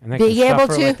And they being can able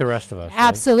suffer to. like the rest of us. right?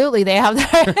 Absolutely, they have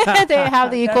they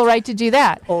have the equal right to do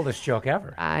that. Oldest joke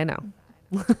ever. I know.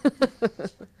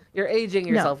 You're aging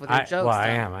yourself with your jokes. I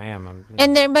though. am.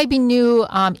 And there might be new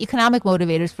economic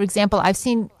motivators. For example, I've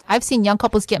seen young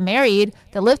couples get married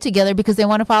that live together because they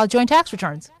want to file joint tax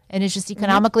returns, and it's just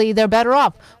economically they're better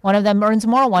off. One of them earns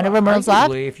more, one of them earns less.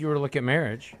 Arguably, if you were to look at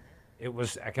marriage, it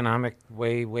was economic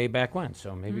way back when.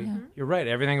 So maybe you're right.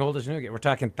 Everything old is new. We're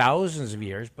talking thousands of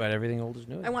years, but everything old is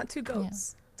new. I want 2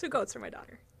 goats. 2 goats for my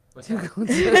daughter. I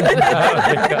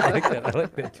like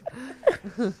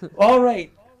that. All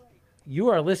right. You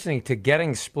are listening to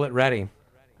Getting Split Ready. I'm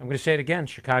going to say it again,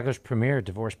 Chicago's premier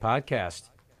divorce podcast.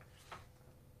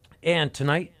 And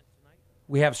tonight,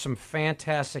 we have some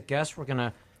fantastic guests. We're going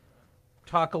to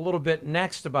talk a little bit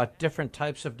next about different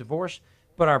types of divorce.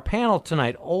 But our panel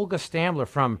tonight, Olga Stambler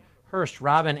from Hearst,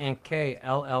 Robin and Kay,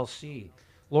 LLC.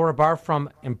 Laura Barr from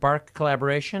Embark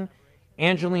Collaboration.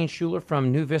 Angeline Schuler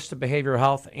from New Vista Behavioral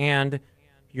Health. And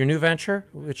your new venture,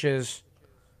 which is,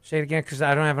 say it again because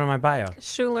I don't have it on my bio.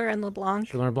 Schuler and LeBlanc.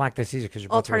 Schuler and Black, that's easy because you're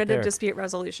both right Alternative there. dispute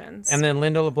resolutions. And then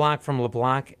Linda LeBlanc from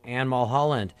LeBlanc and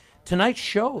Mulholland. Tonight's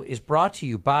show is brought to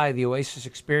you by the Oasis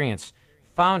Experience,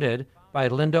 founded by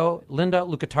Linda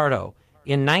Lucatardo.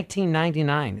 In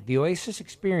 1999, the Oasis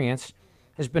Experience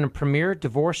has been a premier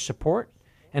divorce support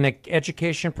and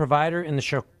education provider in the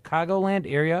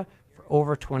Chicagoland area for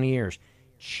over 20 years.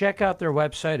 Check out their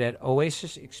website at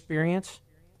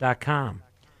oasisexperience.com.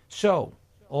 So,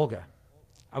 Olga,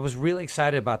 I was really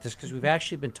excited about this because we've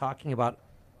actually been talking about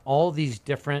all these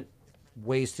different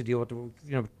ways to deal with,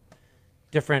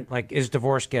 different, like, is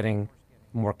divorce getting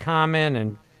more common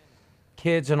and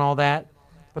kids and all that?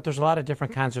 But there's a lot of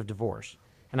different kinds of divorce.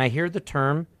 And I hear the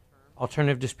term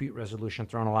alternative dispute resolution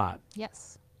thrown a lot.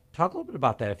 Yes. Talk a little bit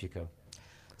about that if you could.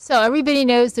 So everybody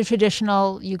knows the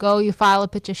traditional, you go, you file a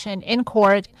petition in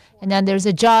court, and then there's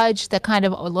a judge that kind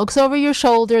of looks over your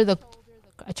shoulder. The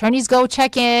attorneys go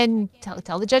check in,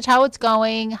 tell the judge how it's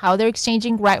going, how they're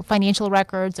exchanging financial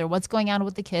records or what's going on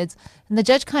with the kids. And the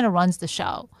judge kind of runs the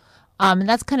show. And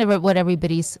that's kind of what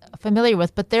everybody's familiar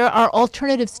with. But there are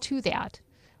alternatives to that.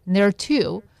 And there are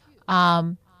two,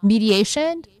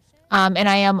 mediation, and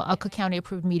I am a Cook County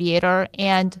approved mediator,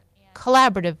 and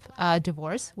collaborative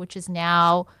divorce, which is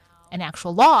now an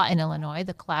actual law in Illinois,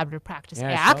 the Collaborative Practice Yeah,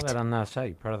 I Act. saw that on the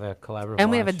site, part of the collaborative. And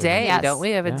we have a day, Yes. don't we?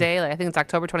 We have a Yeah. day. Like, I think it's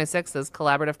October 26th is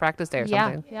Collaborative Practice Day or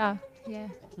something. Yeah.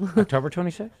 October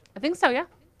 26th? I think so, yeah.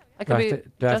 I Do could I be have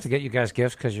to just- get you guys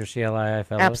gifts because you're CLII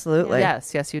fellows? Absolutely.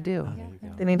 Yes, you do.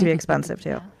 They need to be expensive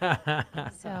too.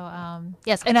 So,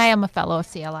 yes, and I am a fellow of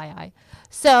CLII.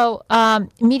 So,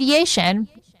 mediation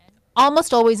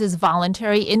almost always is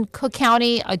voluntary. In Cook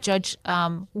County, a judge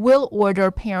will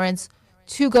order parents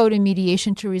to go to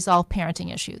mediation to resolve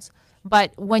parenting issues.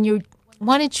 But when you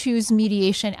want to choose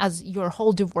mediation as your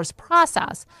whole divorce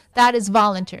process, that is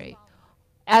voluntary,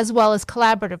 as well as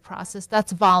collaborative process,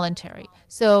 that's voluntary.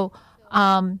 So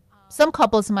some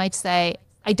couples might say,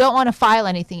 I don't want to file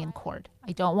anything in court.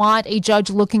 I don't want a judge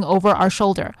looking over our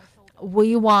shoulder.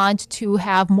 We want to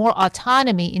have more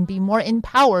autonomy and be more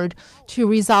empowered to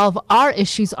resolve our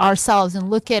issues ourselves and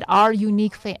look at our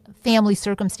unique family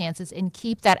circumstances and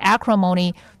keep that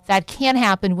acrimony that can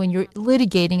happen when you're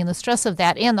litigating and the stress of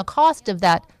that and the cost of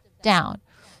that down.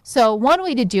 So one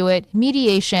way to do it,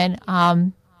 mediation,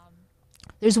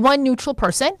 there's one neutral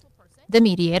person, the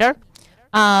mediator,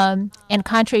 and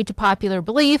contrary to popular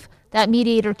belief, that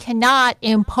mediator cannot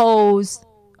impose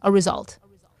a result.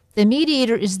 The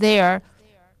mediator is there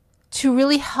to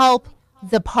really help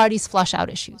the parties flush out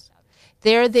issues.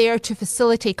 They're there to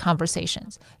facilitate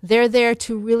conversations. They're there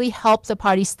to really help the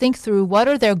parties think through what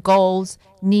are their goals,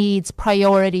 needs,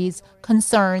 priorities,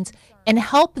 concerns, and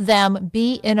help them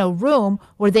be in a room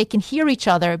where they can hear each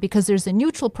other because there's a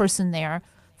neutral person there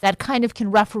that kind of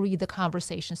can referee the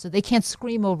conversation so they can't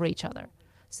scream over each other.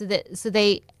 So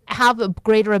they have a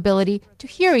greater ability to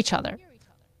hear each other,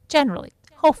 generally.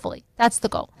 Hopefully, that's the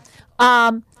goal.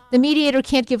 The mediator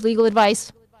can't give legal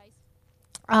advice.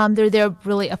 They're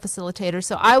really a facilitator.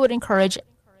 So I would encourage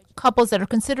couples that are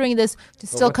considering this to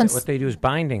still what they do is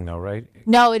binding, though, right?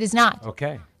 No, it is not.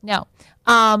 Okay. No.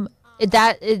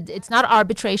 It's not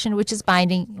arbitration, which is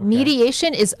binding. Okay.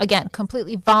 Mediation is, again,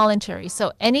 completely voluntary.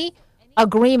 So any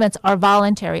agreements are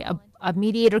voluntary. A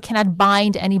mediator cannot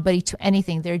bind anybody to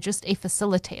anything. They're just a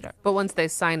facilitator. But once they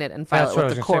sign it and file it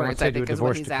with the courts, I think is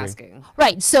what he's asking.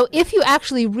 Right. So if you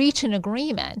actually reach an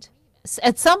agreement,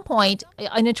 at some point,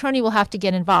 an attorney will have to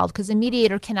get involved because a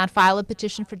mediator cannot file a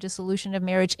petition for dissolution of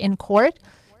marriage in court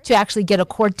to actually get a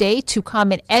court date to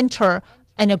come and enter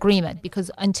an agreement,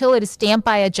 because until it is stamped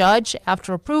by a judge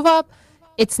after approval,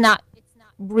 it's not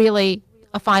really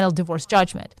a final divorce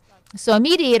judgment. So a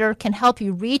mediator can help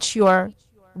you reach your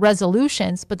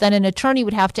resolutions, but then an attorney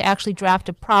would have to actually draft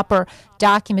a proper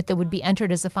document that would be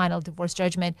entered as a final divorce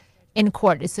judgment in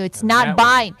court. So it's not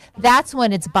binding. That's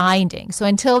when it's binding. So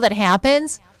until that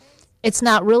happens, it's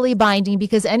not really binding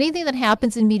because anything that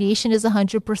happens in mediation is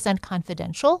 100%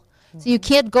 confidential. So you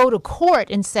can't go to court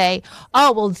and say,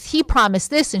 oh, well, he promised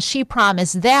this and she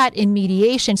promised that in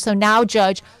mediation. So now,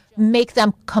 judge, make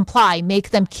them comply, make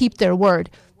them keep their word.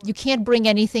 You can't bring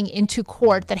anything into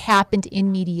court that happened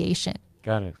in mediation.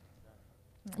 Got it.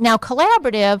 Now,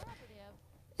 collaborative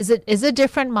is a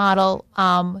different model.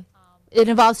 It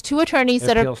involves two attorneys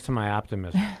that are... It appeals to my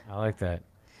optimism. I like that.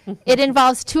 It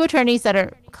involves two attorneys that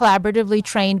are collaboratively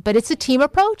trained, but it's a team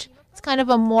approach. It's kind of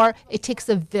a more, it takes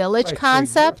a village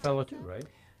concept. So you're a fellow too, right?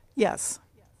 Yes.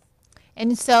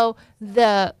 And so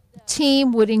the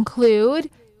team would include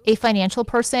a financial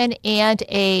person and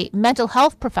a mental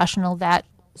health professional that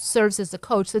serves as a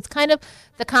coach. So it's kind of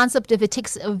the concept of it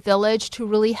takes a village to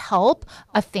really help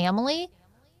a family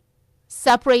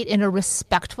separate in a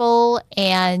respectful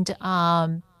and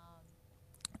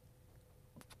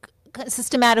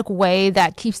systematic way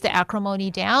that keeps the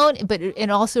acrimony down, but it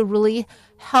also really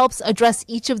helps address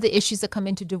each of the issues that come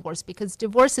into divorce, because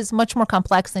divorce is much more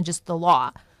complex than just the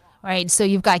law, right? So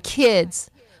you've got kids,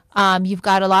 you've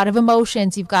got a lot of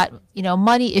emotions, you've got,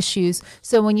 money issues.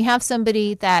 So when you have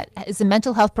somebody that is a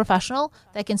mental health professional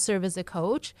that can serve as a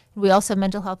coach, we also have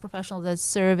mental health professionals that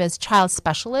serve as child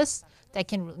specialists that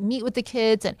can meet with the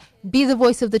kids and be the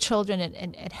voice of the children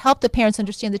and help the parents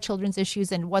understand the children's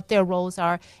issues and what their roles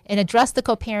are and address the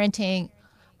co-parenting.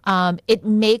 It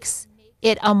makes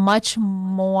it a much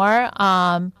more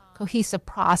cohesive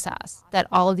process that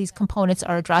all of these components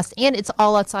are addressed, and it's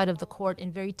all outside of the court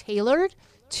and very tailored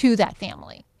to that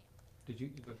family. You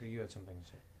had something to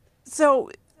say? So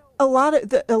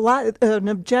an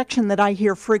objection that I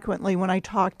hear frequently when I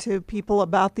talk to people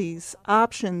about these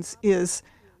options is,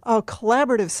 oh,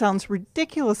 collaborative sounds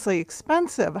ridiculously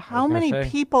expensive. How many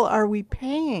people are we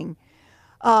paying?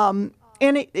 And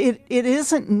it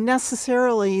isn't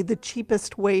necessarily the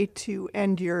cheapest way to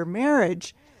end your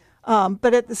marriage.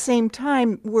 But at the same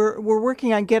time, we're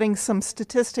working on getting some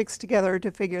statistics together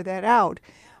to figure that out.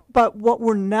 But what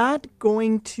we're not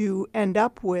going to end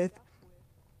up with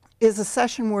is a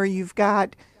session where you've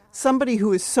got somebody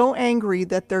who is so angry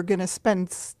that they're going to spend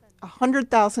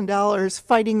 $100,000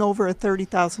 fighting over a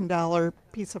 $30,000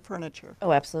 piece of furniture.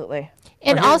 Oh, absolutely.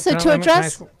 And also to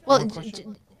address, oh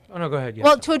no, go ahead. Yes.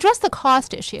 Well, to address the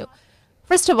cost issue,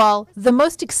 first of all, the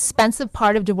most expensive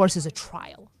part of divorce is a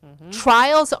trial.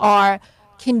 Trials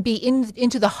can be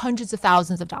into the hundreds of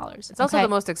thousands of dollars. It's also the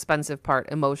most expensive part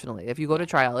emotionally. If you go to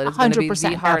trial, it is going to be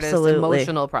the hardest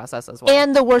emotional process as well.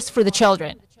 And the worst for the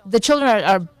children. The children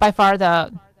are by far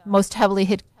the most heavily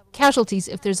hit casualties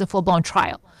if there's a full-blown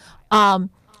trial.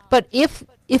 But if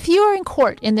you are in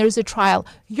court and there's a trial,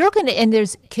 and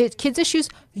there's kids issues,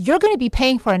 you're going to be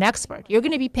paying for an expert. You're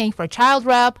going to be paying for a child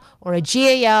rep or a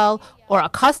GAL or a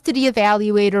custody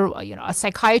evaluator. A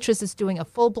psychiatrist is doing a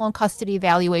full-blown custody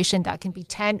evaluation that can be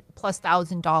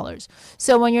 $10,000+.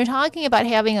 So when you're talking about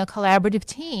having a collaborative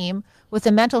team with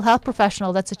a mental health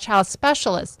professional that's a child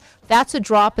specialist, that's a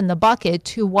drop in the bucket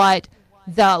to what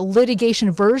the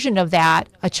litigation version of that,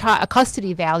 a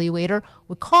custody evaluator,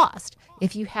 would cost.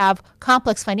 If you have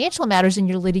complex financial matters and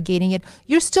you're litigating it,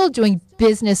 you're still doing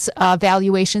business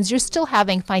valuations. You're still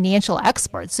having financial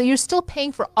experts. So you're still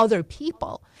paying for other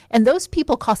people. And those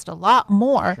people cost a lot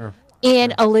more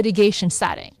in a litigation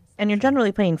setting. And you're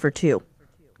generally paying for two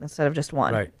instead of just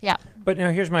one. Right. Yeah. But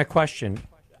now here's my question.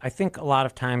 I think a lot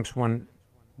of times when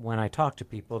I talk to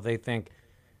people, they think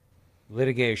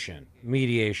litigation,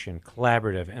 mediation,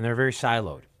 collaborative, and they're very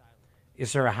siloed.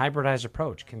 Is there a hybridized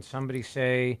approach? Can somebody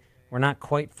say, we're not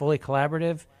quite fully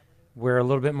collaborative, we're a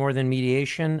little bit more than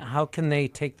mediation? How can they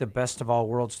take the best of all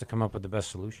worlds to come up with the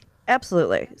best solution?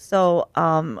 Absolutely. So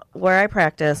where I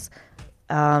practice,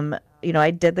 I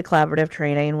did the collaborative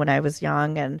training when I was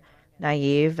young and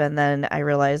naive, and then I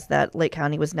realized that Lake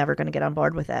County was never going to get on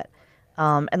board with it.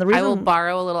 And the reason I will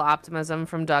borrow a little optimism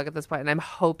from Doug at this point, and I'm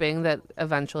hoping that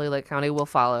eventually Lake County will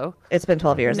follow. It's been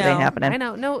 12 years. It ain't happening. I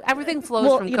know. No, everything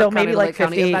flows from Cook County to Lake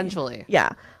County eventually.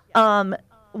 Yeah.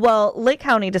 Well, Lake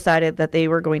County decided that they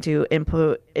were going to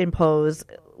impose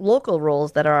local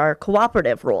rules that are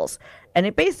cooperative rules. And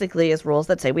it basically is rules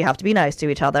that say we have to be nice to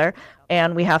each other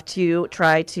and we have to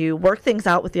try to work things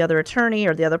out with the other attorney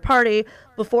or the other party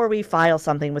before we file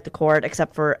something with the court,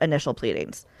 except for initial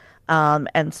pleadings.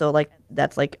 And so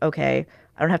that's okay,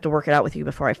 I don't have to work it out with you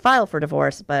before I file for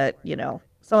divorce, but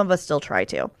some of us still try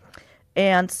to.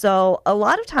 And so a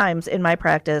lot of times in my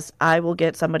practice, I will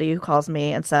get somebody who calls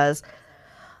me and says,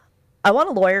 I want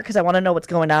a lawyer because I want to know what's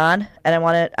going on and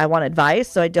I want advice.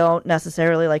 So I don't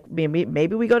necessarily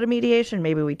maybe we go to mediation,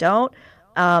 maybe we don't.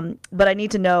 But I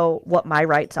need to know what my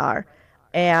rights are.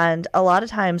 And a lot of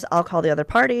times I'll call the other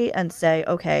party and say,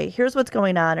 okay, here's what's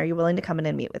going on. Are you willing to come in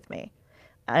and meet with me?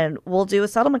 And we'll do a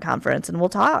settlement conference and we'll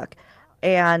talk.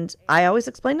 And I always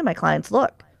explain to my clients,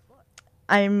 look,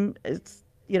 I'm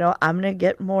going to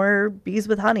get more bees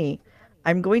with honey.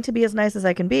 I'm going to be as nice as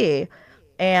I can be.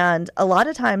 And a lot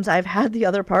of times I've had the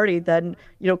other party then,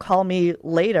 call me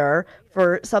later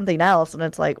for something else. And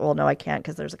it's like, well, no, I can't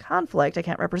because there's a conflict. I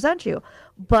can't represent you.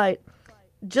 But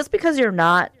just because you're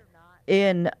not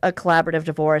in a collaborative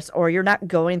divorce or you're not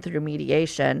going through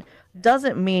mediation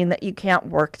doesn't mean that you can't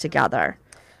work together.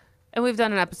 And we've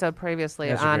done an episode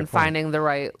previously on finding the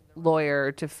right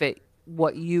lawyer to fit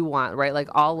what you want, right? Like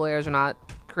all lawyers are not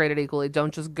created equally.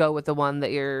 Don't just go with the one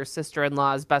that your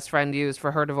sister-in-law's best friend used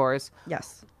for her divorce.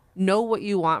 Yes. Know what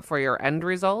you want for your end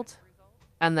result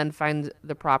and then find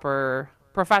the proper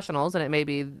professionals, and it may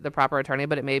be the proper attorney,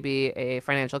 but it may be a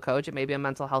financial coach, it may be a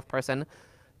mental health person,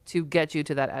 to get you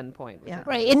to that end point. Yeah.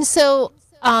 Right. And so,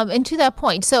 and to that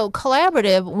point, so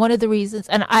collaborative, one of the reasons,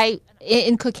 and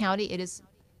in Cook County,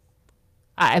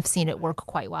 I've seen it work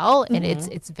quite well, and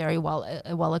it's very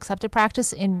well accepted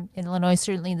practice in Illinois,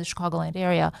 certainly in the Chicagoland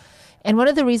area. And one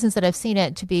of the reasons that I've seen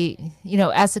it to be,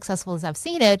 as successful as I've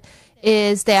seen it,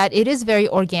 is that it is very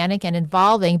organic and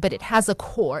involving, but it has a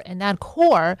core, and that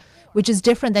core, which is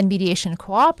different than mediation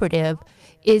cooperative,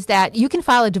 is that you can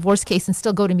file a divorce case and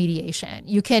still go to mediation.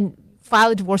 You can file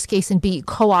a divorce case and be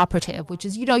cooperative, which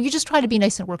is, you just try to be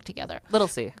nice and work together. Little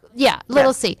c. Yeah,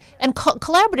 little c. And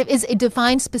collaborative is a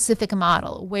defined specific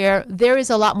model where there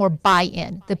is a lot more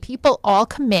buy-in. The people all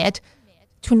commit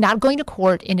to not going to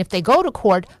court, and if they go to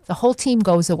court, the whole team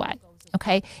goes away.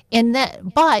 Okay?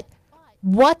 But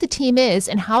what the team is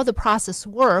and how the process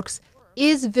works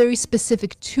is very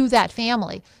specific to that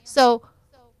family. So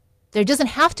there doesn't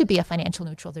have to be a financial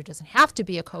neutral. There doesn't have to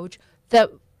be a coach.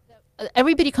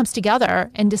 Everybody comes together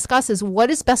and discusses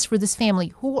what is best for this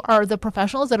family. Who are the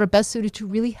professionals that are best suited to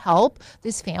really help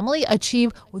this family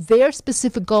achieve their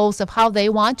specific goals of how they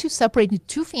want to separate the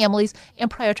two families and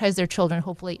prioritize their children.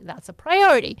 Hopefully that's a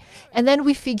priority. And then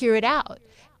we figure it out.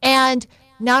 And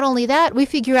not only that, we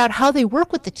figure out how they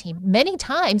work with the team. Many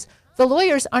times the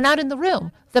lawyers are not in the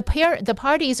room. The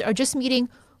parties are just meeting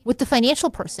with the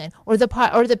financial person, or the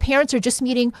parents are just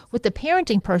meeting with the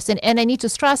parenting person. And I need to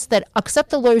stress that, except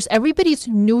the lawyers, everybody's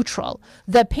neutral.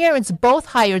 The parents both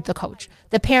hired the coach.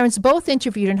 The parents both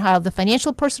interviewed and hired the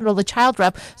financial person or the child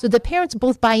rep. So the parents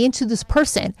both buy into this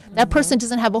person. That person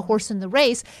doesn't have a horse in the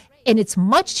race. And it's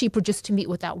much cheaper just to meet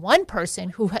with that one person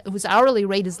whose hourly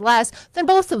rate is less than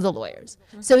both of the lawyers.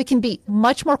 So it can be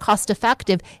much more cost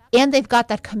effective, and they've got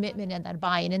that commitment and that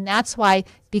buy-in. And that's why,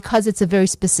 because it's a very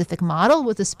specific model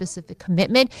with a specific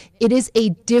commitment, it is a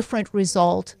different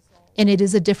result, and it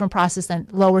is a different process than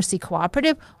lower C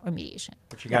cooperative or mediation.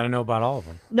 But you got to know about all of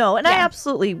them. No, and I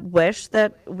absolutely wish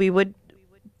that we would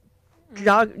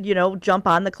jump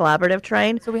on the collaborative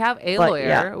train. So we have a But, lawyer,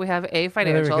 yeah. we have a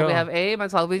financial, we have a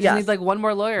mental health. We just Yes. need like one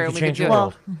more lawyer, and we can change do the it.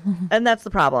 world. And that's the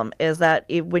problem, is that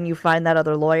when you find that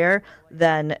other lawyer,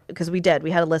 then, because we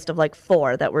had a list of like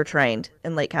 4 that were trained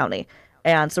in Lake County.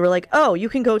 And so we're like, oh, you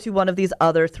can go to one of these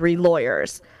other 3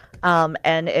 lawyers. And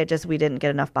we didn't get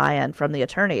enough buy-in from the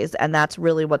attorneys. And that's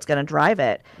really what's going to drive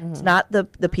it. It's not the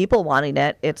people wanting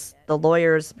it. It's the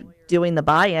lawyers doing the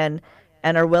buy-in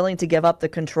and are willing to give up the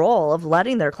control of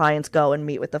letting their clients go and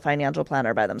meet with the financial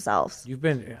planner by themselves.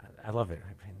 I love it.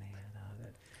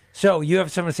 So you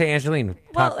have something to say, Angeline?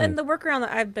 Well, and the workaround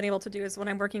that I've been able to do is when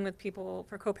I'm working with people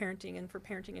for co-parenting and for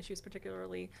parenting issues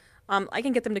particularly, I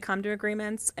can get them to come to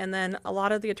agreements. And then a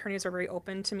lot of the attorneys are very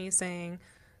open to me saying,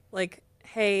 like,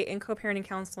 hey, in co-parenting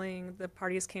counseling, the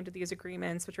parties came to these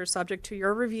agreements, which are subject to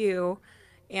your review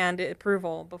and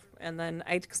approval. And then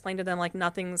I explained to them, like,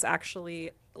 nothing's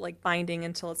actually like binding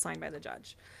until it's signed by the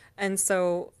judge. And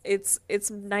so it's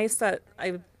nice that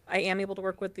I am able to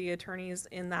work with the attorneys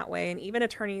in that way, and even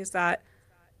attorneys that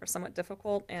are somewhat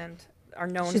difficult and are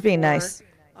known She's being for nice.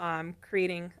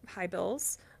 Creating high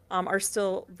bills are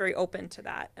still very open to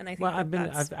that. And I think I've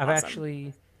awesome.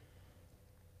 actually,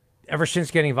 ever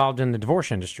since getting involved in the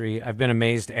divorce industry, I've been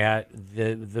amazed at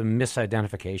the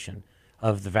misidentification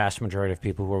of the vast majority of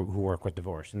people who work with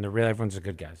divorce. And everyone's a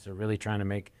good guys. They're really trying to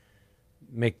make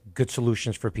good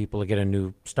solutions for people to get a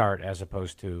new start, as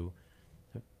opposed to,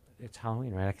 it's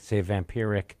Halloween, right? I could say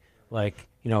vampiric,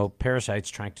 parasites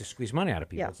trying to squeeze money out of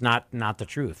people. Yeah. It's not the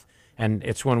truth. And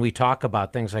it's when we talk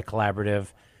about things like collaborative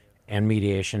and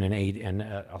mediation and aid and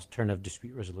alternative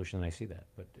dispute resolution that I see that.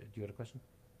 But do you have a question?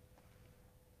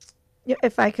 Yeah,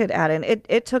 if I could add in,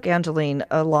 it took Angeline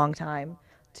a long time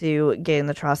to gain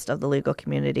the trust of the legal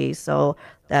community, so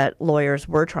that lawyers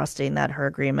were trusting that her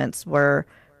agreements were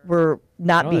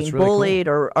not being really bullied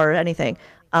or anything.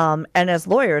 And as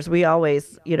lawyers, we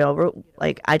always,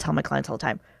 I tell my clients all the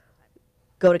time,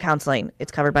 go to counseling.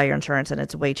 It's covered by your insurance, and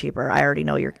it's way cheaper. I already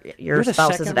know your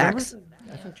spouse is an ex.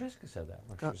 I think Jessica said that.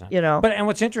 100%. And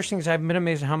what's interesting is I've been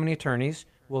amazed at how many attorneys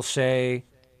will say,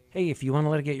 hey, if you want to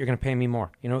litigate, you're going to pay me more.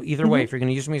 Either way, if you're going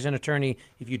to use me as an attorney,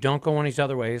 if you don't go one of these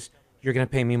other ways, you're going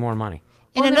to pay me more money.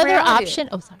 And another option.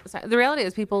 Oh, sorry. The reality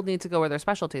is people need to go where their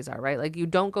specialties are, right? Like, you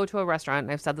don't go to a restaurant,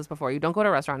 and I've said this before, you don't go to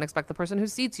a restaurant and expect the person who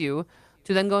seats you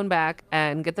to then go in back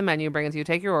and get the menu, bring it to you,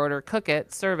 take your order, cook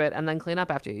it, serve it, and then clean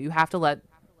up after you. You have to let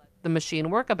the machine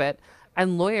work a bit.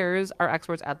 And lawyers are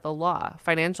experts at the law.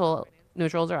 Financial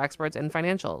neutrals are experts in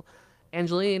financial.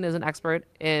 Angeline is an expert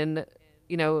in,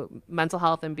 mental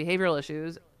health and behavioral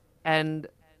issues, and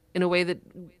in a way that,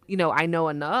 I know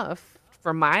enough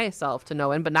for myself to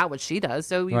know in, but not what she does.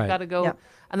 So you've Right. got to go, Yep.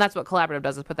 and that's what collaborative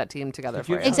does, is put that team together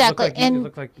for you. Exactly, It and-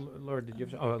 looked like, Laura, did you?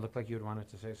 It looked like you had wanted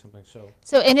to say something. So,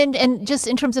 and just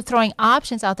in terms of throwing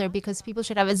options out there, because people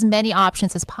should have as many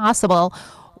options as possible.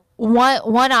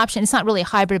 One option, it's not really a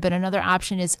hybrid, but another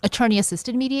option is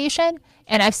attorney-assisted mediation,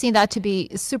 and I've seen that to be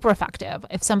super effective.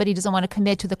 If somebody doesn't want to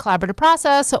commit to the collaborative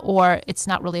process, or it's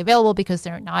not really available because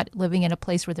they're not living in a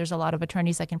place where there's a lot of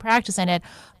attorneys that can practice in it,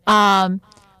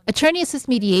 attorney-assisted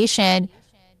mediation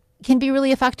can be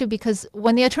really effective because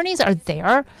when the attorneys are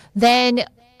there, then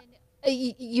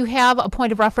you have a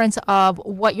point of reference of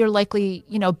what your likely,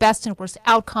 best and worst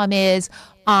outcome is.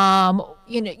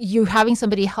 You having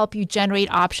somebody help you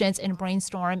generate options and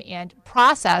brainstorm and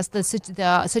process the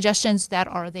suggestions that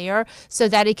are there, so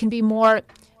that it can be more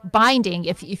binding.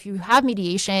 If you have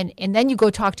mediation and then you go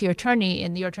talk to your attorney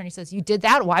and your attorney says, you did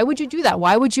that, why would you do that?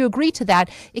 Why would you agree to that?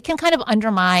 It can kind of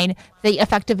undermine the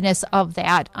effectiveness of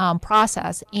that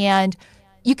process. And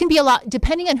you can be a lot,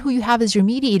 depending on who you have as your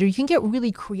mediator, you can get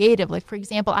really creative. Like, for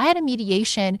example, I had a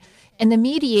mediation and the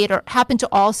mediator happened to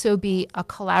also be a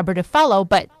collaborative fellow,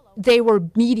 but they were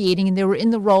mediating and they were in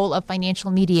the role of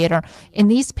financial mediator. And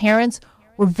these parents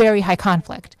were very high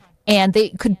conflict and they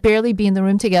could barely be in the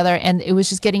room together. And it was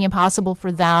just getting impossible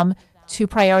for them to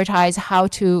prioritize how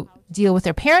to deal with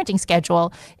their parenting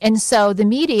schedule. And so the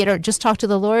mediator just talked to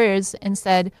the lawyers and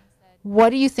said,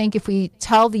 what do you think if we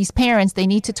tell these parents they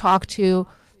need to talk to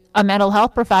a mental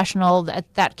health professional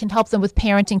that can help them with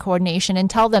parenting coordination, and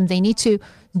tell them they need to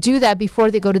do that before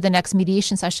they go to the next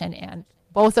mediation session? And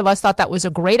both of us thought that was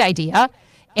a great idea.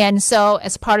 And so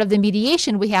as part of the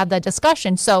mediation, we had that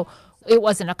discussion. So it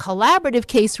wasn't a collaborative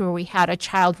case where we had a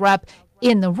child rep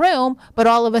in the room, but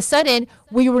all of a sudden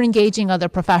we were engaging other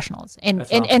professionals. And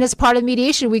as part of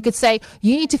mediation, we could say,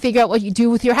 you need to figure out what you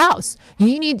do with your house.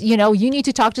 You need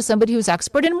to talk to somebody who's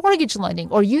expert in mortgage lending,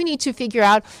 or you need to figure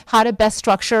out how to best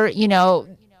structure,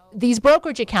 these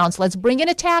brokerage accounts. Let's bring in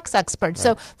a tax expert. Right.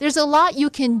 So there's a lot you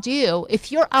can do.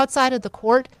 If you're outside of the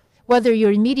court, whether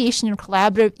you're in mediation or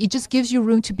collaborative, it just gives you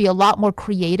room to be a lot more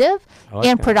creative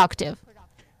and productive.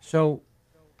 So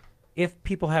if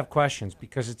people have questions,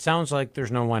 because it sounds like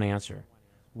there's no one answer,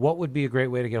 what would be a great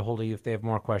way to get a hold of you if they have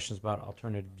more questions about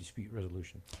alternative dispute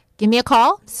resolution? Give me a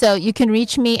call. So you can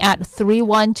reach me at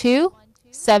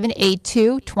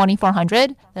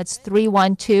 312-782-2400. That's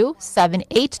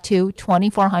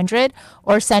 312-782-2400.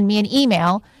 Or send me an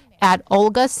email at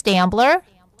Olga Stambler,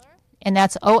 and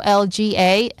that's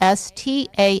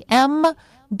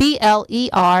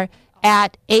OLGASTAMBLER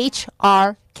at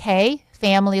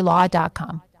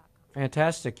HRKFamilyLaw.com.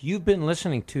 Fantastic. You've been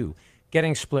listening to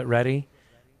Getting Split Ready.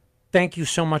 Thank you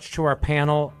so much to our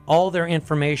panel. All their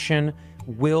information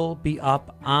will be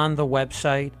up on the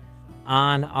website,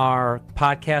 on our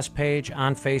podcast page,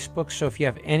 on Facebook. So if you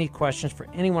have any questions for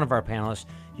any one of our panelists,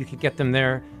 you can get them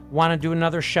there. Want to do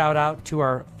another shout out to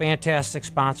our fantastic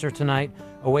sponsor tonight,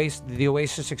 the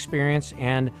Oasis Experience,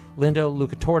 and Linda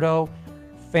Lucatordo.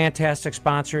 Fantastic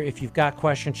sponsor. If you've got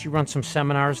questions, she runs some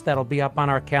seminars that'll be up on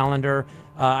our calendar.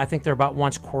 I think they're about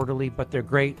once quarterly, but they're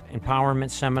great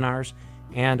empowerment seminars.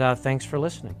 And thanks for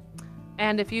listening.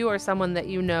 And if you or someone that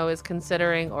you know is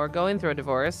considering or going through a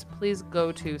divorce, please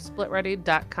go to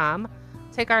splitready.com.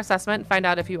 Take our assessment, find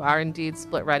out if you are indeed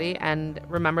split ready, and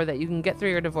remember that you can get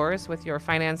through your divorce with your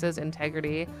finances,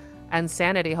 integrity, and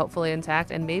sanity hopefully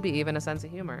intact, and maybe even a sense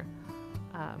of humor.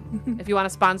 If you want to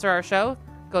sponsor our show,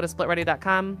 go to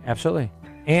splitready.com. Absolutely.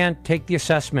 And take the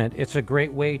assessment. It's a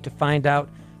great way to find out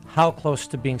how close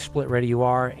to being split ready you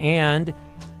are, and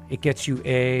it gets you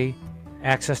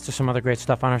access to some other great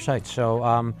stuff on our site.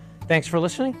 So thanks for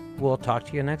listening. We'll talk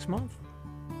to you next month.